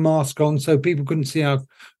got my mask on so people couldn't see how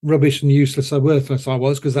rubbish and useless or worthless I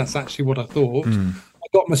was, because that's actually what I thought. I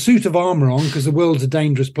got my suit of armor on because the world's a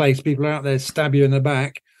dangerous place. People are out there stab you in the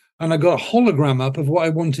back. And I got a hologram up of what I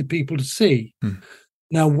wanted people to see.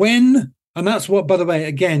 Now, and that's what, by the way,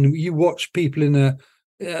 again, you watch people in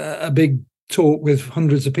a big talk with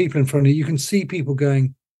hundreds of people in front of you, you can see people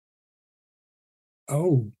going,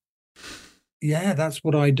 oh, yeah, that's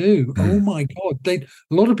what I do. Oh my God. A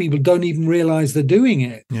lot of people don't even realize they're doing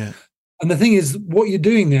it. Yeah. And the thing is, what you're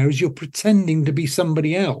doing there is you're pretending to be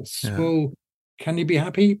somebody else. Yeah. Well, can you be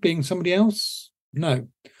happy being somebody else? No.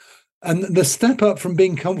 And the step up from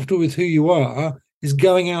being comfortable with who you are is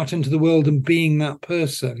going out into the world and being that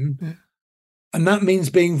person. Yeah. And that means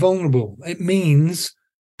being vulnerable. It means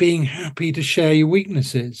being happy to share your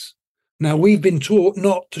weaknesses. Now, we've been taught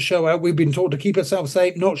not to show out. We've been taught to keep ourselves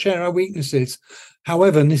safe, not share our weaknesses.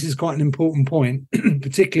 However, and this is quite an important point,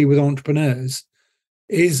 particularly with entrepreneurs,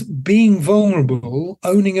 is being vulnerable,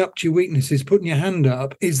 owning up to your weaknesses, putting your hand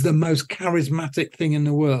up is the most charismatic thing in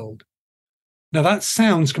the world. Now, that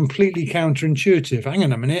sounds completely counterintuitive. Hang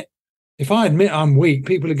on a minute. If I admit I'm weak,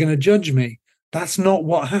 people are going to judge me. That's not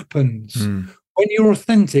what happens. When you're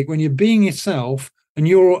authentic, when you're being yourself and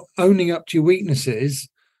you're owning up to your weaknesses,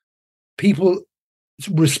 people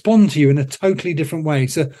respond to you in a totally different way.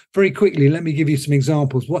 So very quickly, let me give you some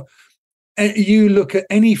examples. What you look at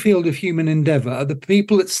any field of human endeavor, the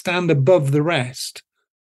people that stand above the rest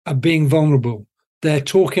are being vulnerable. They're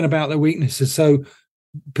talking about their weaknesses. So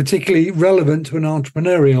particularly relevant to an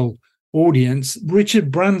entrepreneurial audience,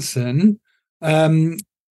 Richard Branson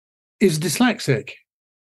is dyslexic.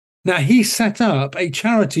 Now, he set up a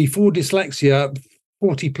charity for dyslexia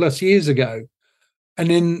 40 plus years ago.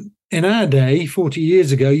 And in our day, 40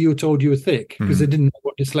 years ago, you were told you were thick because they didn't know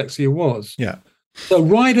what dyslexia was. Yeah. So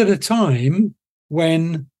right at a time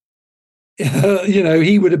when,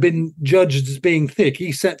 he would have been judged as being thick,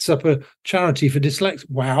 he sets up a charity for dyslexia.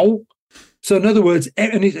 Wow. So in other words,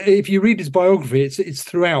 and if you read his biography, it's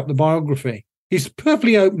throughout the biography. He's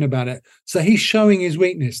perfectly open about it. So he's showing his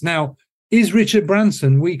weakness. Now, is Richard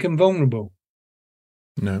Branson weak and vulnerable?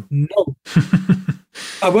 No.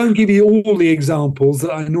 I won't give you all the examples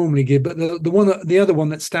that I normally give, but the other one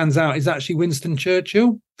that stands out is actually Winston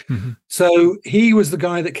Churchill. So he was the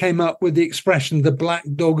guy that came up with the expression, the black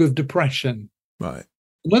dog of depression. Right.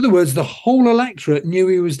 In other words, the whole electorate knew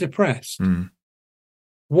he was depressed.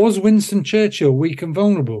 Was Winston Churchill weak and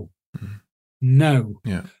vulnerable? No.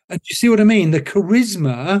 Yeah. And you see what I mean? The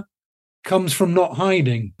charisma comes from not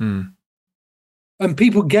hiding. And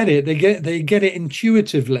people get it. They get it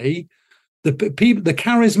intuitively. The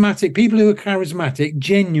charismatic people who are charismatic,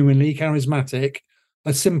 genuinely charismatic,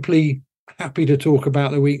 are simply happy to talk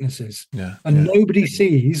about their weaknesses. Yeah. And nobody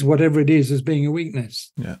sees whatever it is as being a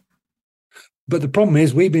weakness. Yeah. But the problem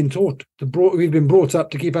is we've been brought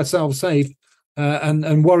up to keep ourselves safe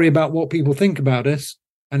and worry about what people think about us.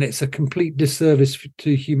 And it's a complete disservice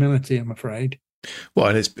to humanity, I'm afraid. Well,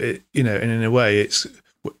 and and in a way, it's,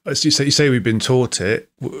 as you say we've been taught it.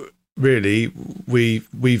 Really, we've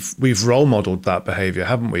role modelled that behaviour,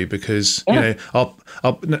 haven't we? Because our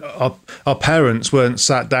parents weren't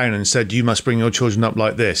sat down and said you must bring your children up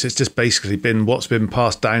like this. It's just basically been what's been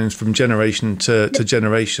passed down from generation to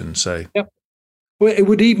generation. So, well, it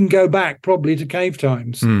would even go back probably to cave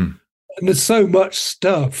times. And there's so much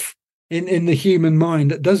stuff in the human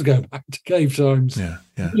mind that does go back to cave times. Yeah,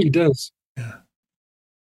 it really does. Yeah,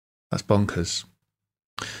 that's bonkers.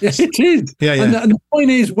 Yes, it is. Yeah. And the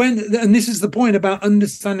point is, and this is the point about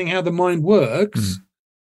understanding how the mind works,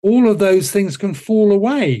 all of those things can fall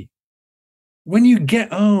away. When you get,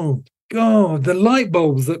 oh God, the light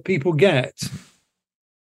bulbs that people get.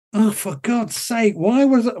 Oh, for God's sake, why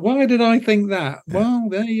did I think that? Yeah. Well,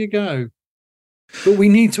 there you go. But we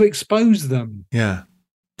need to expose them. Yeah.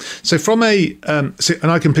 So from and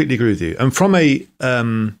I completely agree with you. And from a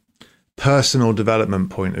personal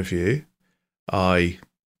development point of view, I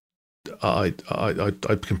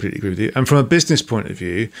completely agree with you. And from a business point of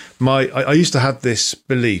view, I used to have this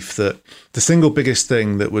belief that the single biggest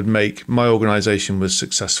thing that would make my organisation was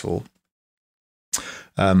successful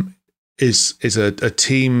is a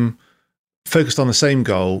team focused on the same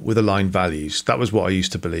goal with aligned values. That was what I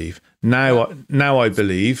used to believe. Now I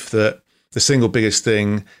believe that the single biggest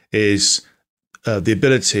thing is the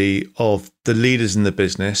ability of the leaders in the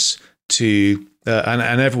business to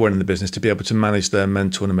and everyone in the business to be able to manage their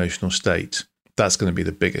mental and emotional state. That's going to be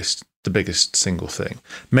the biggest single thing.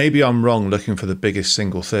 Maybe I'm wrong looking for the biggest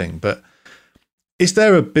single thing, but is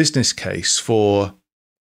there a business case for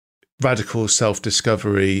radical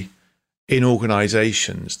self-discovery in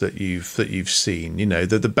organisations that you've seen? You know,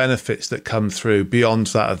 the benefits that come through beyond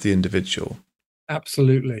that of the individual.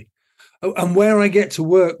 Absolutely. And where I get to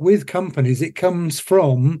work with companies, it comes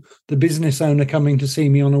from the business owner coming to see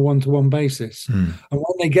me on a one-to-one basis. And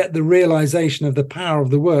when they get the realization of the power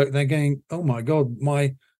of the work, they're going, "Oh my God,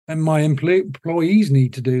 my employees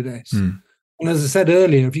need to do this." And as I said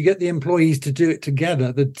earlier, if you get the employees to do it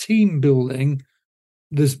together, the team building,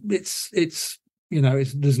 there's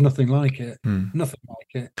nothing like it. Nothing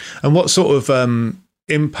like it. And what sort of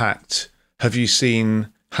impact have you seen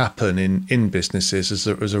happen in businesses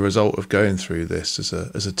as a result of going through this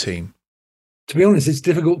as a team? To be honest, it's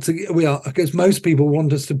difficult because most people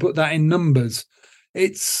want us to put that in numbers.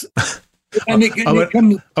 It's and I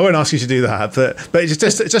won't ask you to do that, but it's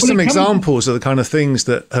just some examples of the kind of things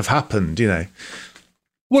that have happened, you know.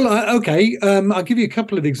 Well, okay, I'll give you a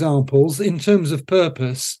couple of examples in terms of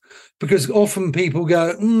purpose, because often people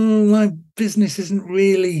go, my business isn't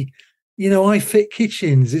really, I fit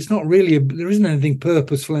kitchens. It's not really, there isn't anything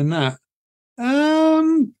purposeful in that.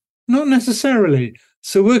 Not necessarily.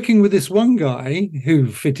 So working with this one guy who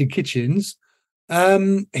fitted kitchens,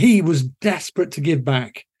 he was desperate to give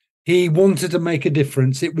back. He wanted to make a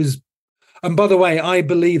difference. And by the way, I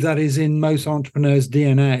believe that is in most entrepreneurs'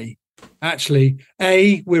 DNA. Actually,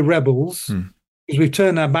 we're rebels because we've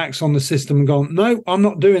turned our backs on the system and gone, no, I'm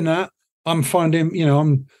not doing that. I'm finding,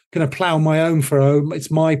 I'm going to plow my own furrow.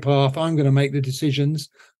 It's my path. I'm going to make the decisions.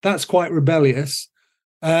 That's quite rebellious.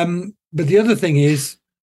 But the other thing is,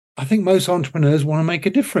 I think most entrepreneurs want to make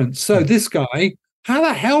a difference. So this guy, how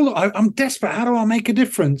the hell, I'm desperate. How do I make a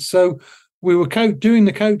difference? So we were doing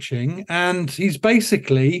the coaching, and he's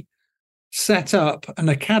basically set up an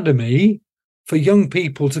academy for young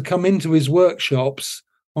people to come into his workshops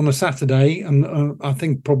on a Saturday and I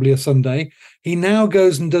think probably a Sunday. He now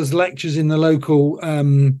goes and does lectures in the local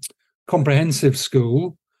comprehensive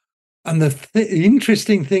school. And the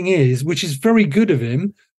interesting thing is, which is very good of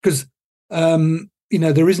him, because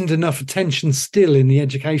there isn't enough attention still in the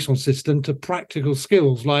educational system to practical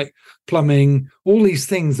skills like plumbing, all these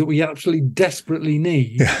things that we absolutely desperately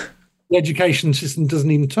need. Yeah. The education system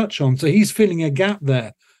doesn't even touch on. So he's filling a gap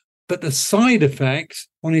there. But the side effect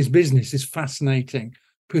on his business is fascinating,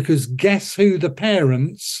 because guess who the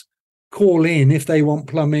parents call in if they want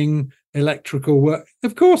plumbing, electrical work?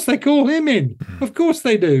 Of course they call him in. Of course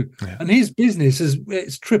they do. Yeah. And his business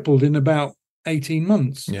it's tripled in about 18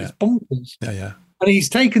 months. Yeah. It's bonkers. Yeah. And he's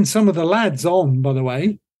taken some of the lads on, by the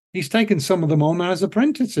way. He's taken some of them on as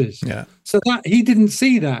apprentices. Yeah. So that he didn't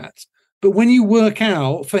see that. But when you work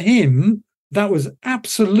out, for him, that was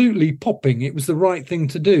absolutely popping. It was the right thing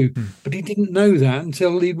to do. But he didn't know that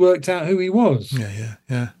until he worked out who he was.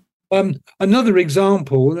 Yeah. Another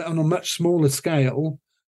example on a much smaller scale,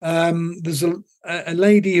 there's a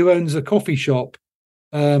lady who owns a coffee shop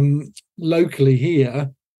locally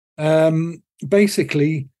here.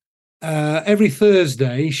 Basically, every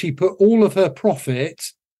Thursday, she put all of her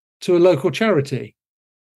profit to a local charity.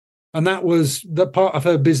 And that was the part of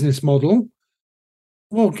her business model.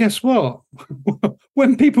 Well, guess what?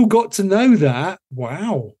 When people got to know that,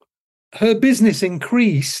 wow, her business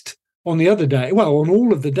increased on the other day, on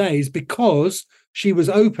all of the days, because she was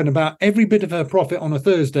open about every bit of her profit on a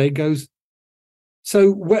Thursday goes.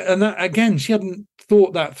 So, and that, again, she hadn't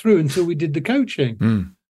thought that through until we did the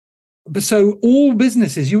coaching. But so all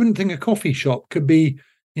businesses, you wouldn't think a coffee shop could be,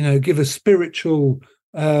 give a spiritual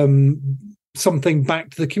something back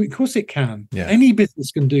to the community. Of course it can. Yeah. Any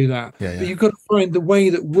business can do that. Yeah. But you've got to find the way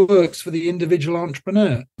that works for the individual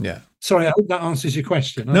entrepreneur. Yeah. Sorry, I hope that answers your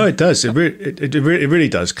question. No, it does. It really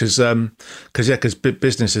does, because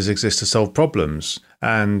businesses exist to solve problems,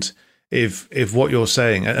 and if what you're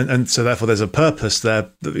saying, and so therefore there's a purpose there,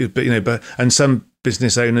 and some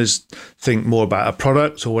business owners think more about a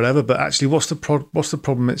product or whatever, but actually what's the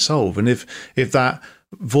problem it solves? And if that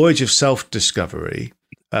voyage of self-discovery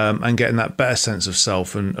and getting that better sense of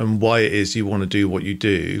self and why it is you want to do what you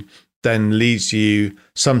do, then leads you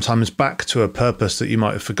sometimes back to a purpose that you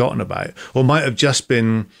might have forgotten about, or might have just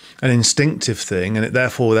been an instinctive thing, and it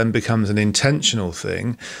therefore then becomes an intentional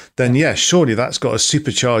thing, then surely that's got to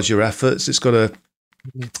supercharge your efforts. It's got to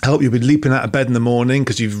help you with leaping out of bed in the morning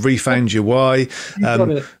because you've refound your why,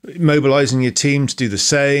 mobilizing your team to do the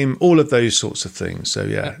same, all of those sorts of things. So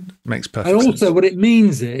it makes perfect sense. And also what it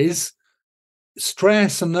means is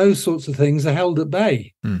stress and those sorts of things are held at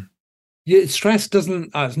bay. Stress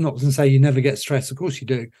doesn't, it's not to say you never get stress, of course you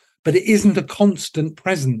do, but it isn't a constant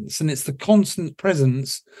presence, and it's the constant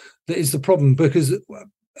presence that is the problem, because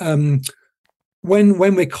when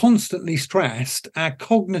we're constantly stressed, our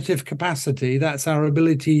cognitive capacity, that's our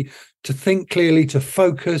ability to think clearly, to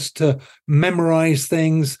focus, to memorize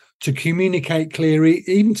things, to communicate clearly,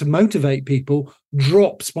 even to motivate people,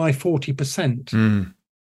 drops by 40%.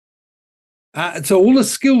 So all the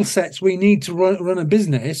skill sets we need to run a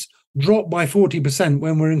business drop by 40%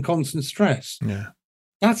 when we're in constant stress. Yeah.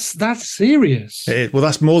 That's serious. Well,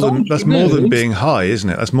 that's more than being high, isn't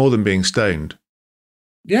it? That's more than being stoned.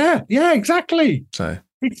 Yeah, exactly. So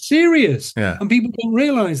it's serious. Yeah. And people don't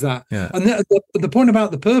realize that. Yeah. And the point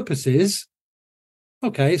about the purpose is,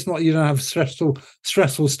 okay, it's not you don't have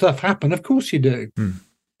stressful stuff happen. Of course you do.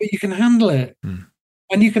 But you can handle it.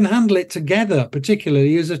 And you can handle it together,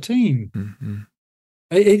 particularly as a team.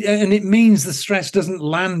 It means the stress doesn't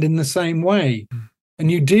land in the same way.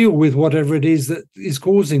 And you deal with whatever it is that is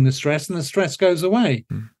causing the stress, and the stress goes away.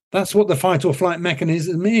 That's what the fight or flight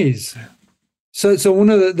mechanism is. So one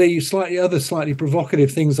of the slightly provocative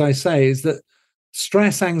things I say is that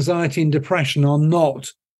stress, anxiety, and depression are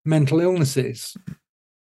not mental illnesses,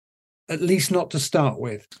 at least not to start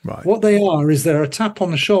with. Right. What they are is they're a tap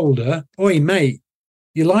on the shoulder. Oi, mate,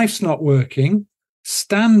 your life's not working.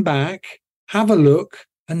 Stand back, have a look,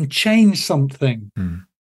 and change something.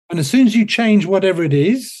 And as soon as you change whatever it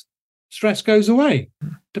is, stress goes away,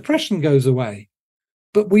 depression goes away.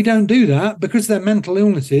 But we don't do that because they're mental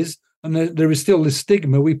illnesses. And there is still this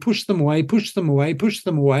stigma. We push them away.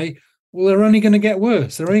 Well, they're only going to get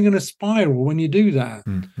worse. They're only going to spiral when you do that.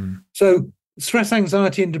 So stress,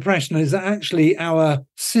 anxiety, and depression is actually our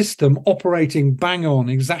system operating bang on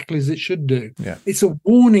exactly as it should do. Yeah. It's a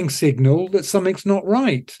warning signal that something's not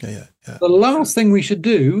right. Yeah. The last thing we should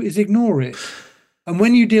do is ignore it. And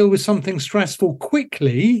when you deal with something stressful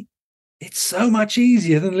quickly, it's so much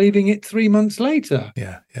easier than leaving it 3 months later.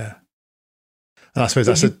 Yeah. And I suppose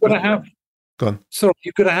that's you've got to have. Go on. Sorry,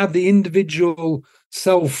 you've got to have the individual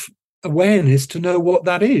self-awareness to know what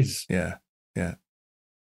that is. Yeah.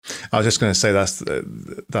 I was just going to say that's the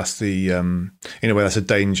in a way that's a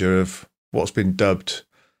danger of what's been dubbed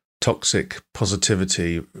toxic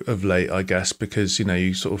positivity of late, I guess, because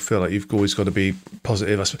you sort of feel like you've always got to be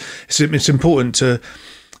positive. It's important to,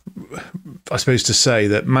 I suppose, to say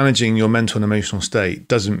that managing your mental and emotional state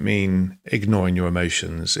doesn't mean ignoring your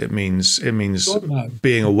emotions. It means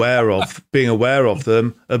being aware of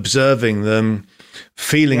them, observing them,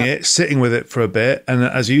 feeling it, sitting with it for a bit, and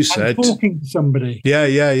as you said, and talking to somebody.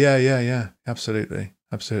 Yeah. Absolutely.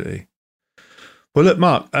 Well, look,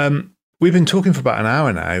 Mark, we've been talking for about an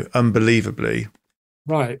hour now, unbelievably.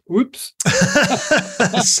 Right. Whoops.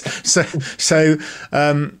 So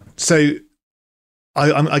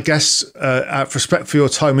I guess, out of respect for your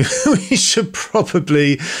time, we should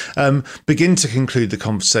probably begin to conclude the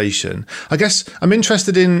conversation. I guess I'm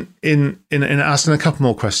interested in asking a couple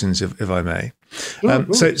more questions, if I may.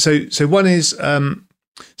 So one is,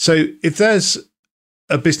 so if there's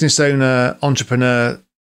a business owner, entrepreneur,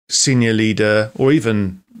 senior leader, or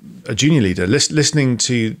even a junior leader listening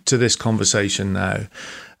to this conversation now,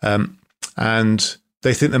 and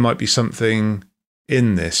they think there might be something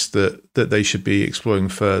in this that they should be exploring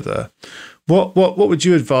further, what would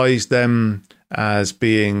you advise them as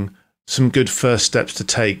being some good first steps to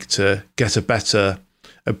take to get a better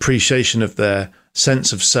appreciation of their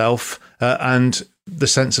sense of self and the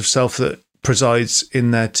sense of self that presides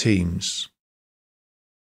in their teams?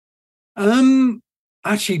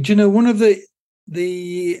 Actually, do you know, one of the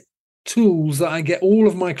tools that I get all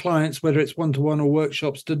of my clients, whether it's one-to-one or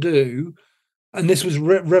workshops, to do, and this was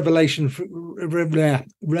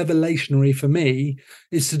revelationary for me,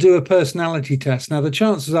 is to do a personality test. Now, the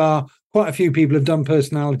chances are quite a few people have done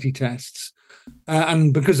personality tests.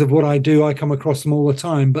 And because of what I do, I come across them all the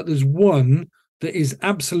time. But there's one that is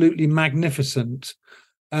absolutely magnificent.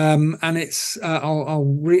 And it's, the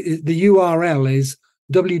URL is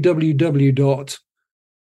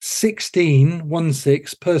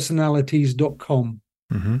www.16personalities.com.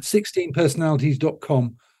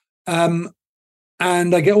 16personalities.com.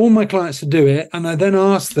 And I get all my clients to do it, and I then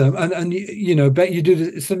ask them, and bet you do this,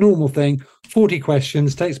 it's a normal thing, 40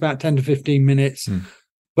 questions, takes about 10 to 15 minutes.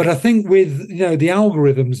 But I think with the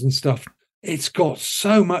algorithms and stuff, it's got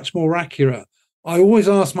so much more accurate. I always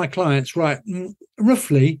ask my clients, right,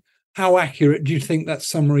 roughly, how accurate do you think that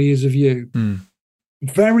summary is of you?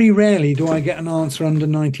 Very rarely do I get an answer under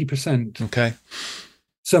 90%. Okay.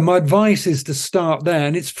 So my advice is to start there,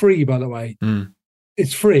 and it's free, by the way.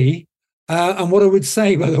 It's free. And what I would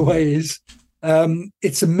say, by the way, is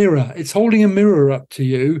it's a mirror. It's holding a mirror up to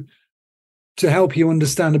you to help you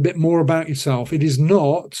understand a bit more about yourself. It is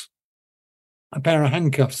not a pair of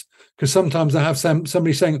handcuffs, because sometimes I have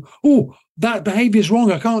somebody saying, oh, that behavior is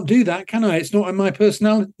wrong. I can't do that, can I? It's not in my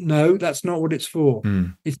personality. No, that's not what it's for.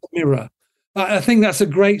 It's a mirror. I think that's a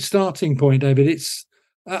great starting point, David. It's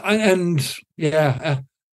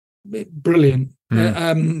brilliant.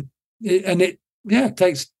 And it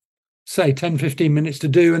takes, say, 10, 15 minutes to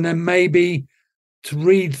do, and then maybe to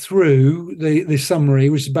read through the summary,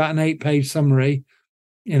 which is about an 8-page summary,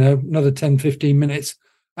 another 10, 15 minutes,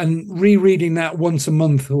 and rereading that once a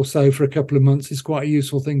month or so for a couple of months is quite a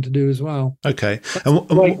useful thing to do as well. Okay. That's a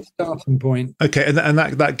great starting point. Okay. And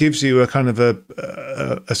that gives you a kind of a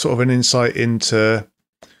sort of an insight into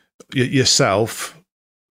yourself.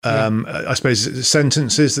 I suppose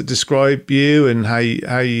sentences that describe you and how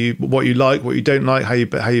you what you like, what you don't like, how you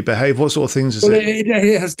behave. What sort of things is it?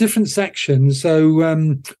 It has different sections. So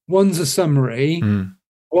one's a summary.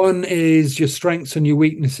 One is your strengths and your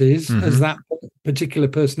weaknesses as that particular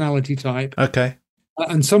personality type. Okay.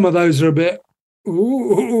 And some of those are a bit,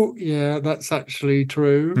 yeah, that's actually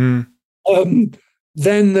true.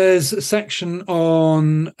 Then there's a section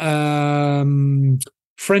on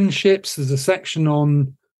friendships. There's a section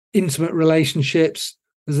on intimate relationships.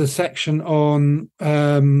 There's a section on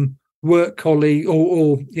work colleague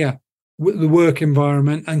the work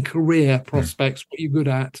environment and career prospects, what you're good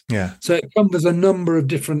at. Yeah. So it covers a number of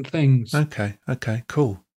different things. Okay.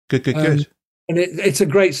 Cool. Good. And it's a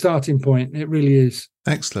great starting point. It really is.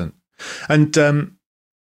 Excellent. And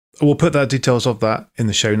we'll put the details of that in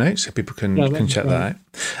the show notes so people can check that out.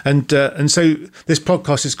 And so this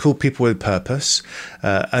podcast is called People with Purpose.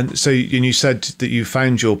 And you said that you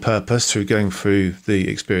found your purpose through going through the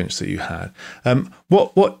experience that you had.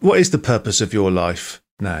 What is the purpose of your life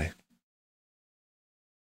now?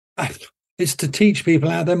 It's to teach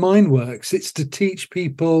people how their mind works. It's to teach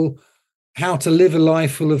people how to live a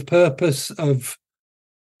life full of purpose, of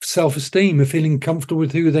self-esteem, of feeling comfortable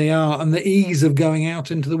with who they are, and the ease of going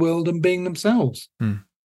out into the world and being themselves.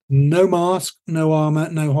 No mask, no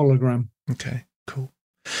armor, no hologram. Okay, cool.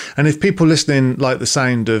 And if people listening like the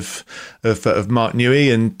sound of Mark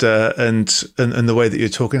Newey and the way that you're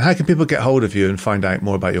talking, how can people get hold of you and find out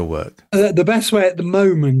more about your work? The best way at the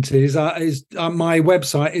moment is my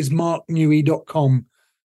website is marknewey.com,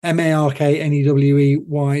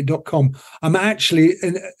 marknewey.com. I'm actually,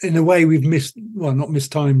 in a way, we've not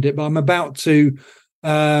mistimed it, but I'm about to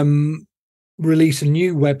release a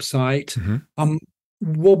new website. I'm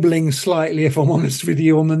wobbling slightly, if I'm honest with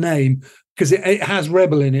you, on the name, because it has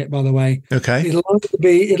rebel in it, by the way. Okay.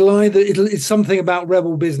 It's something about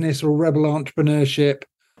rebel business or rebel entrepreneurship,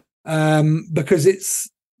 because it's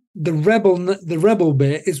the rebel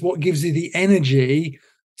bit is what gives you the energy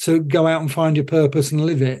to go out and find your purpose and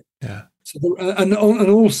live it. Yeah. So and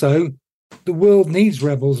also the world needs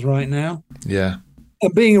rebels right now. Yeah.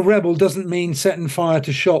 And being a rebel doesn't mean setting fire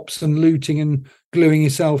to shops and looting and gluing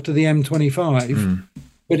yourself to the M25,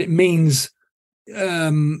 but it means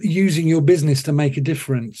using your business to make a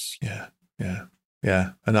difference. Yeah.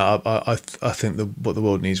 And I think what the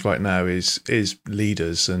world needs right now is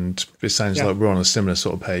leaders, and it sounds like we're on a similar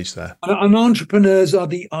sort of page there. And entrepreneurs are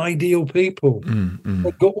the ideal people.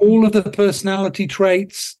 They've got all of the personality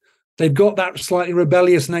traits. They've got that slightly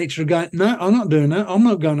rebellious nature of going, no, I'm not doing that. I'm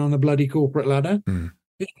not going on the bloody corporate ladder. Do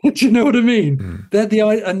you know what I mean?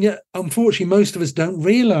 And yet, unfortunately, most of us don't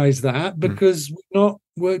realise that because we've not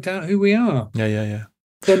worked out who we are. Yeah.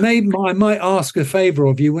 So I might ask a favour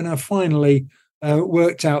of you when I finally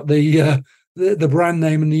worked out the brand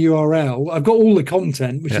name and the URL. I've got all the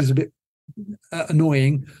content, which is a bit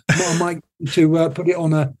annoying. I might to put it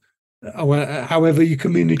on however you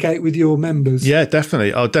communicate with your members. Yeah,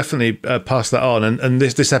 definitely. I'll definitely pass that on. And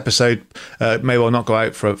this episode may well not go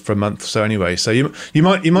out for a month or so anyway. So you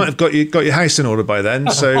might have got your house in order by then.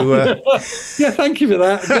 So yeah, thank you for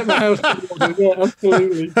that. Get my house in order. Yeah,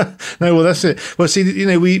 absolutely. No, well, that's it. Well,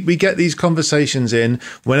 see, we get these conversations in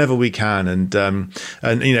whenever we can, and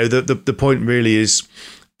the point really is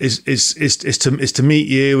to meet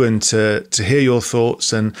you and to hear your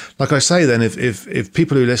thoughts. And like I say, then if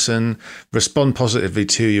people who listen respond positively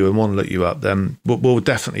to you and want to look you up, then we'll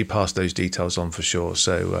definitely pass those details on for sure.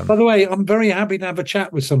 So by the way, I'm very happy to have a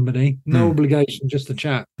chat with somebody. No obligation, just a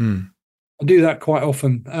chat. I do that quite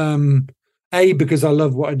often. Because I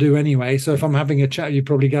love what I do anyway. So if I'm having a chat, you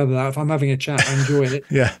probably gather that. If I'm having a chat, I enjoy it.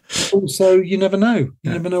 Yeah. Also, you never know.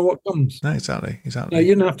 You never know what comes. No, exactly. No,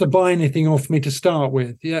 you don't have to buy anything off me to start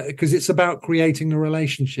with. Yeah, because it's about creating the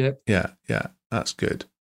relationship. Yeah. That's good.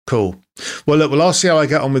 Cool. Well, look, I'll see how I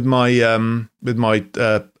get on with my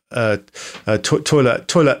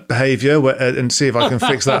toilet behaviour and see if I can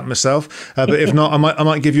fix that myself. But if not, I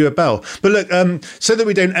might give you a bell. But look, so that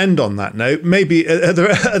we don't end on that note, maybe are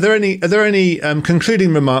there any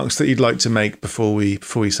concluding remarks that you'd like to make before we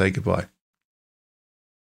say goodbye?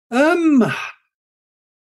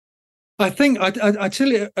 I think I tell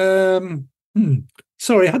you.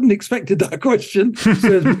 Sorry, I hadn't expected that question.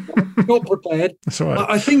 So not prepared. That's all right.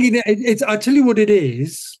 I think it's. I tell you what it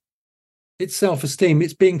is. It's self-esteem.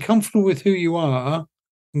 It's being comfortable with who you are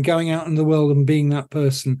and going out in the world and being that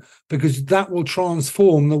person, because that will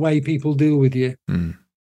transform the way people deal with you.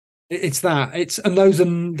 It's that.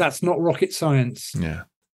 That's not rocket science. Yeah.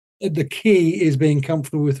 The key is being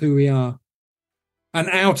comfortable with who we are. And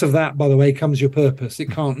out of that, by the way, comes your purpose. It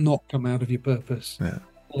can't not come out of your purpose. Yeah.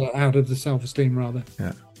 Out of the self-esteem, rather.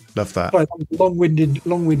 Yeah. Love that. Sorry,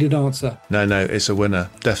 long-winded answer. No, it's a winner.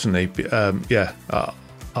 Definitely.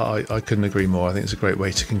 I couldn't agree more. I think it's a great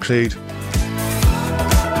way to conclude.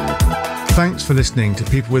 Thanks for listening to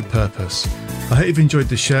People with Purpose. I hope you've enjoyed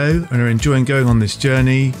the show and are enjoying going on this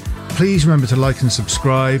journey. Please remember to like and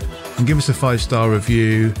subscribe and give us a 5-star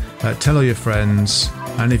review. Tell all your friends.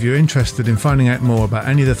 And if you're interested in finding out more about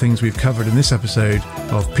any of the things we've covered in this episode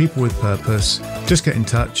of People with Purpose, just get in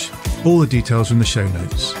touch. All the details are in the show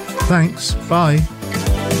notes. Thanks. Bye.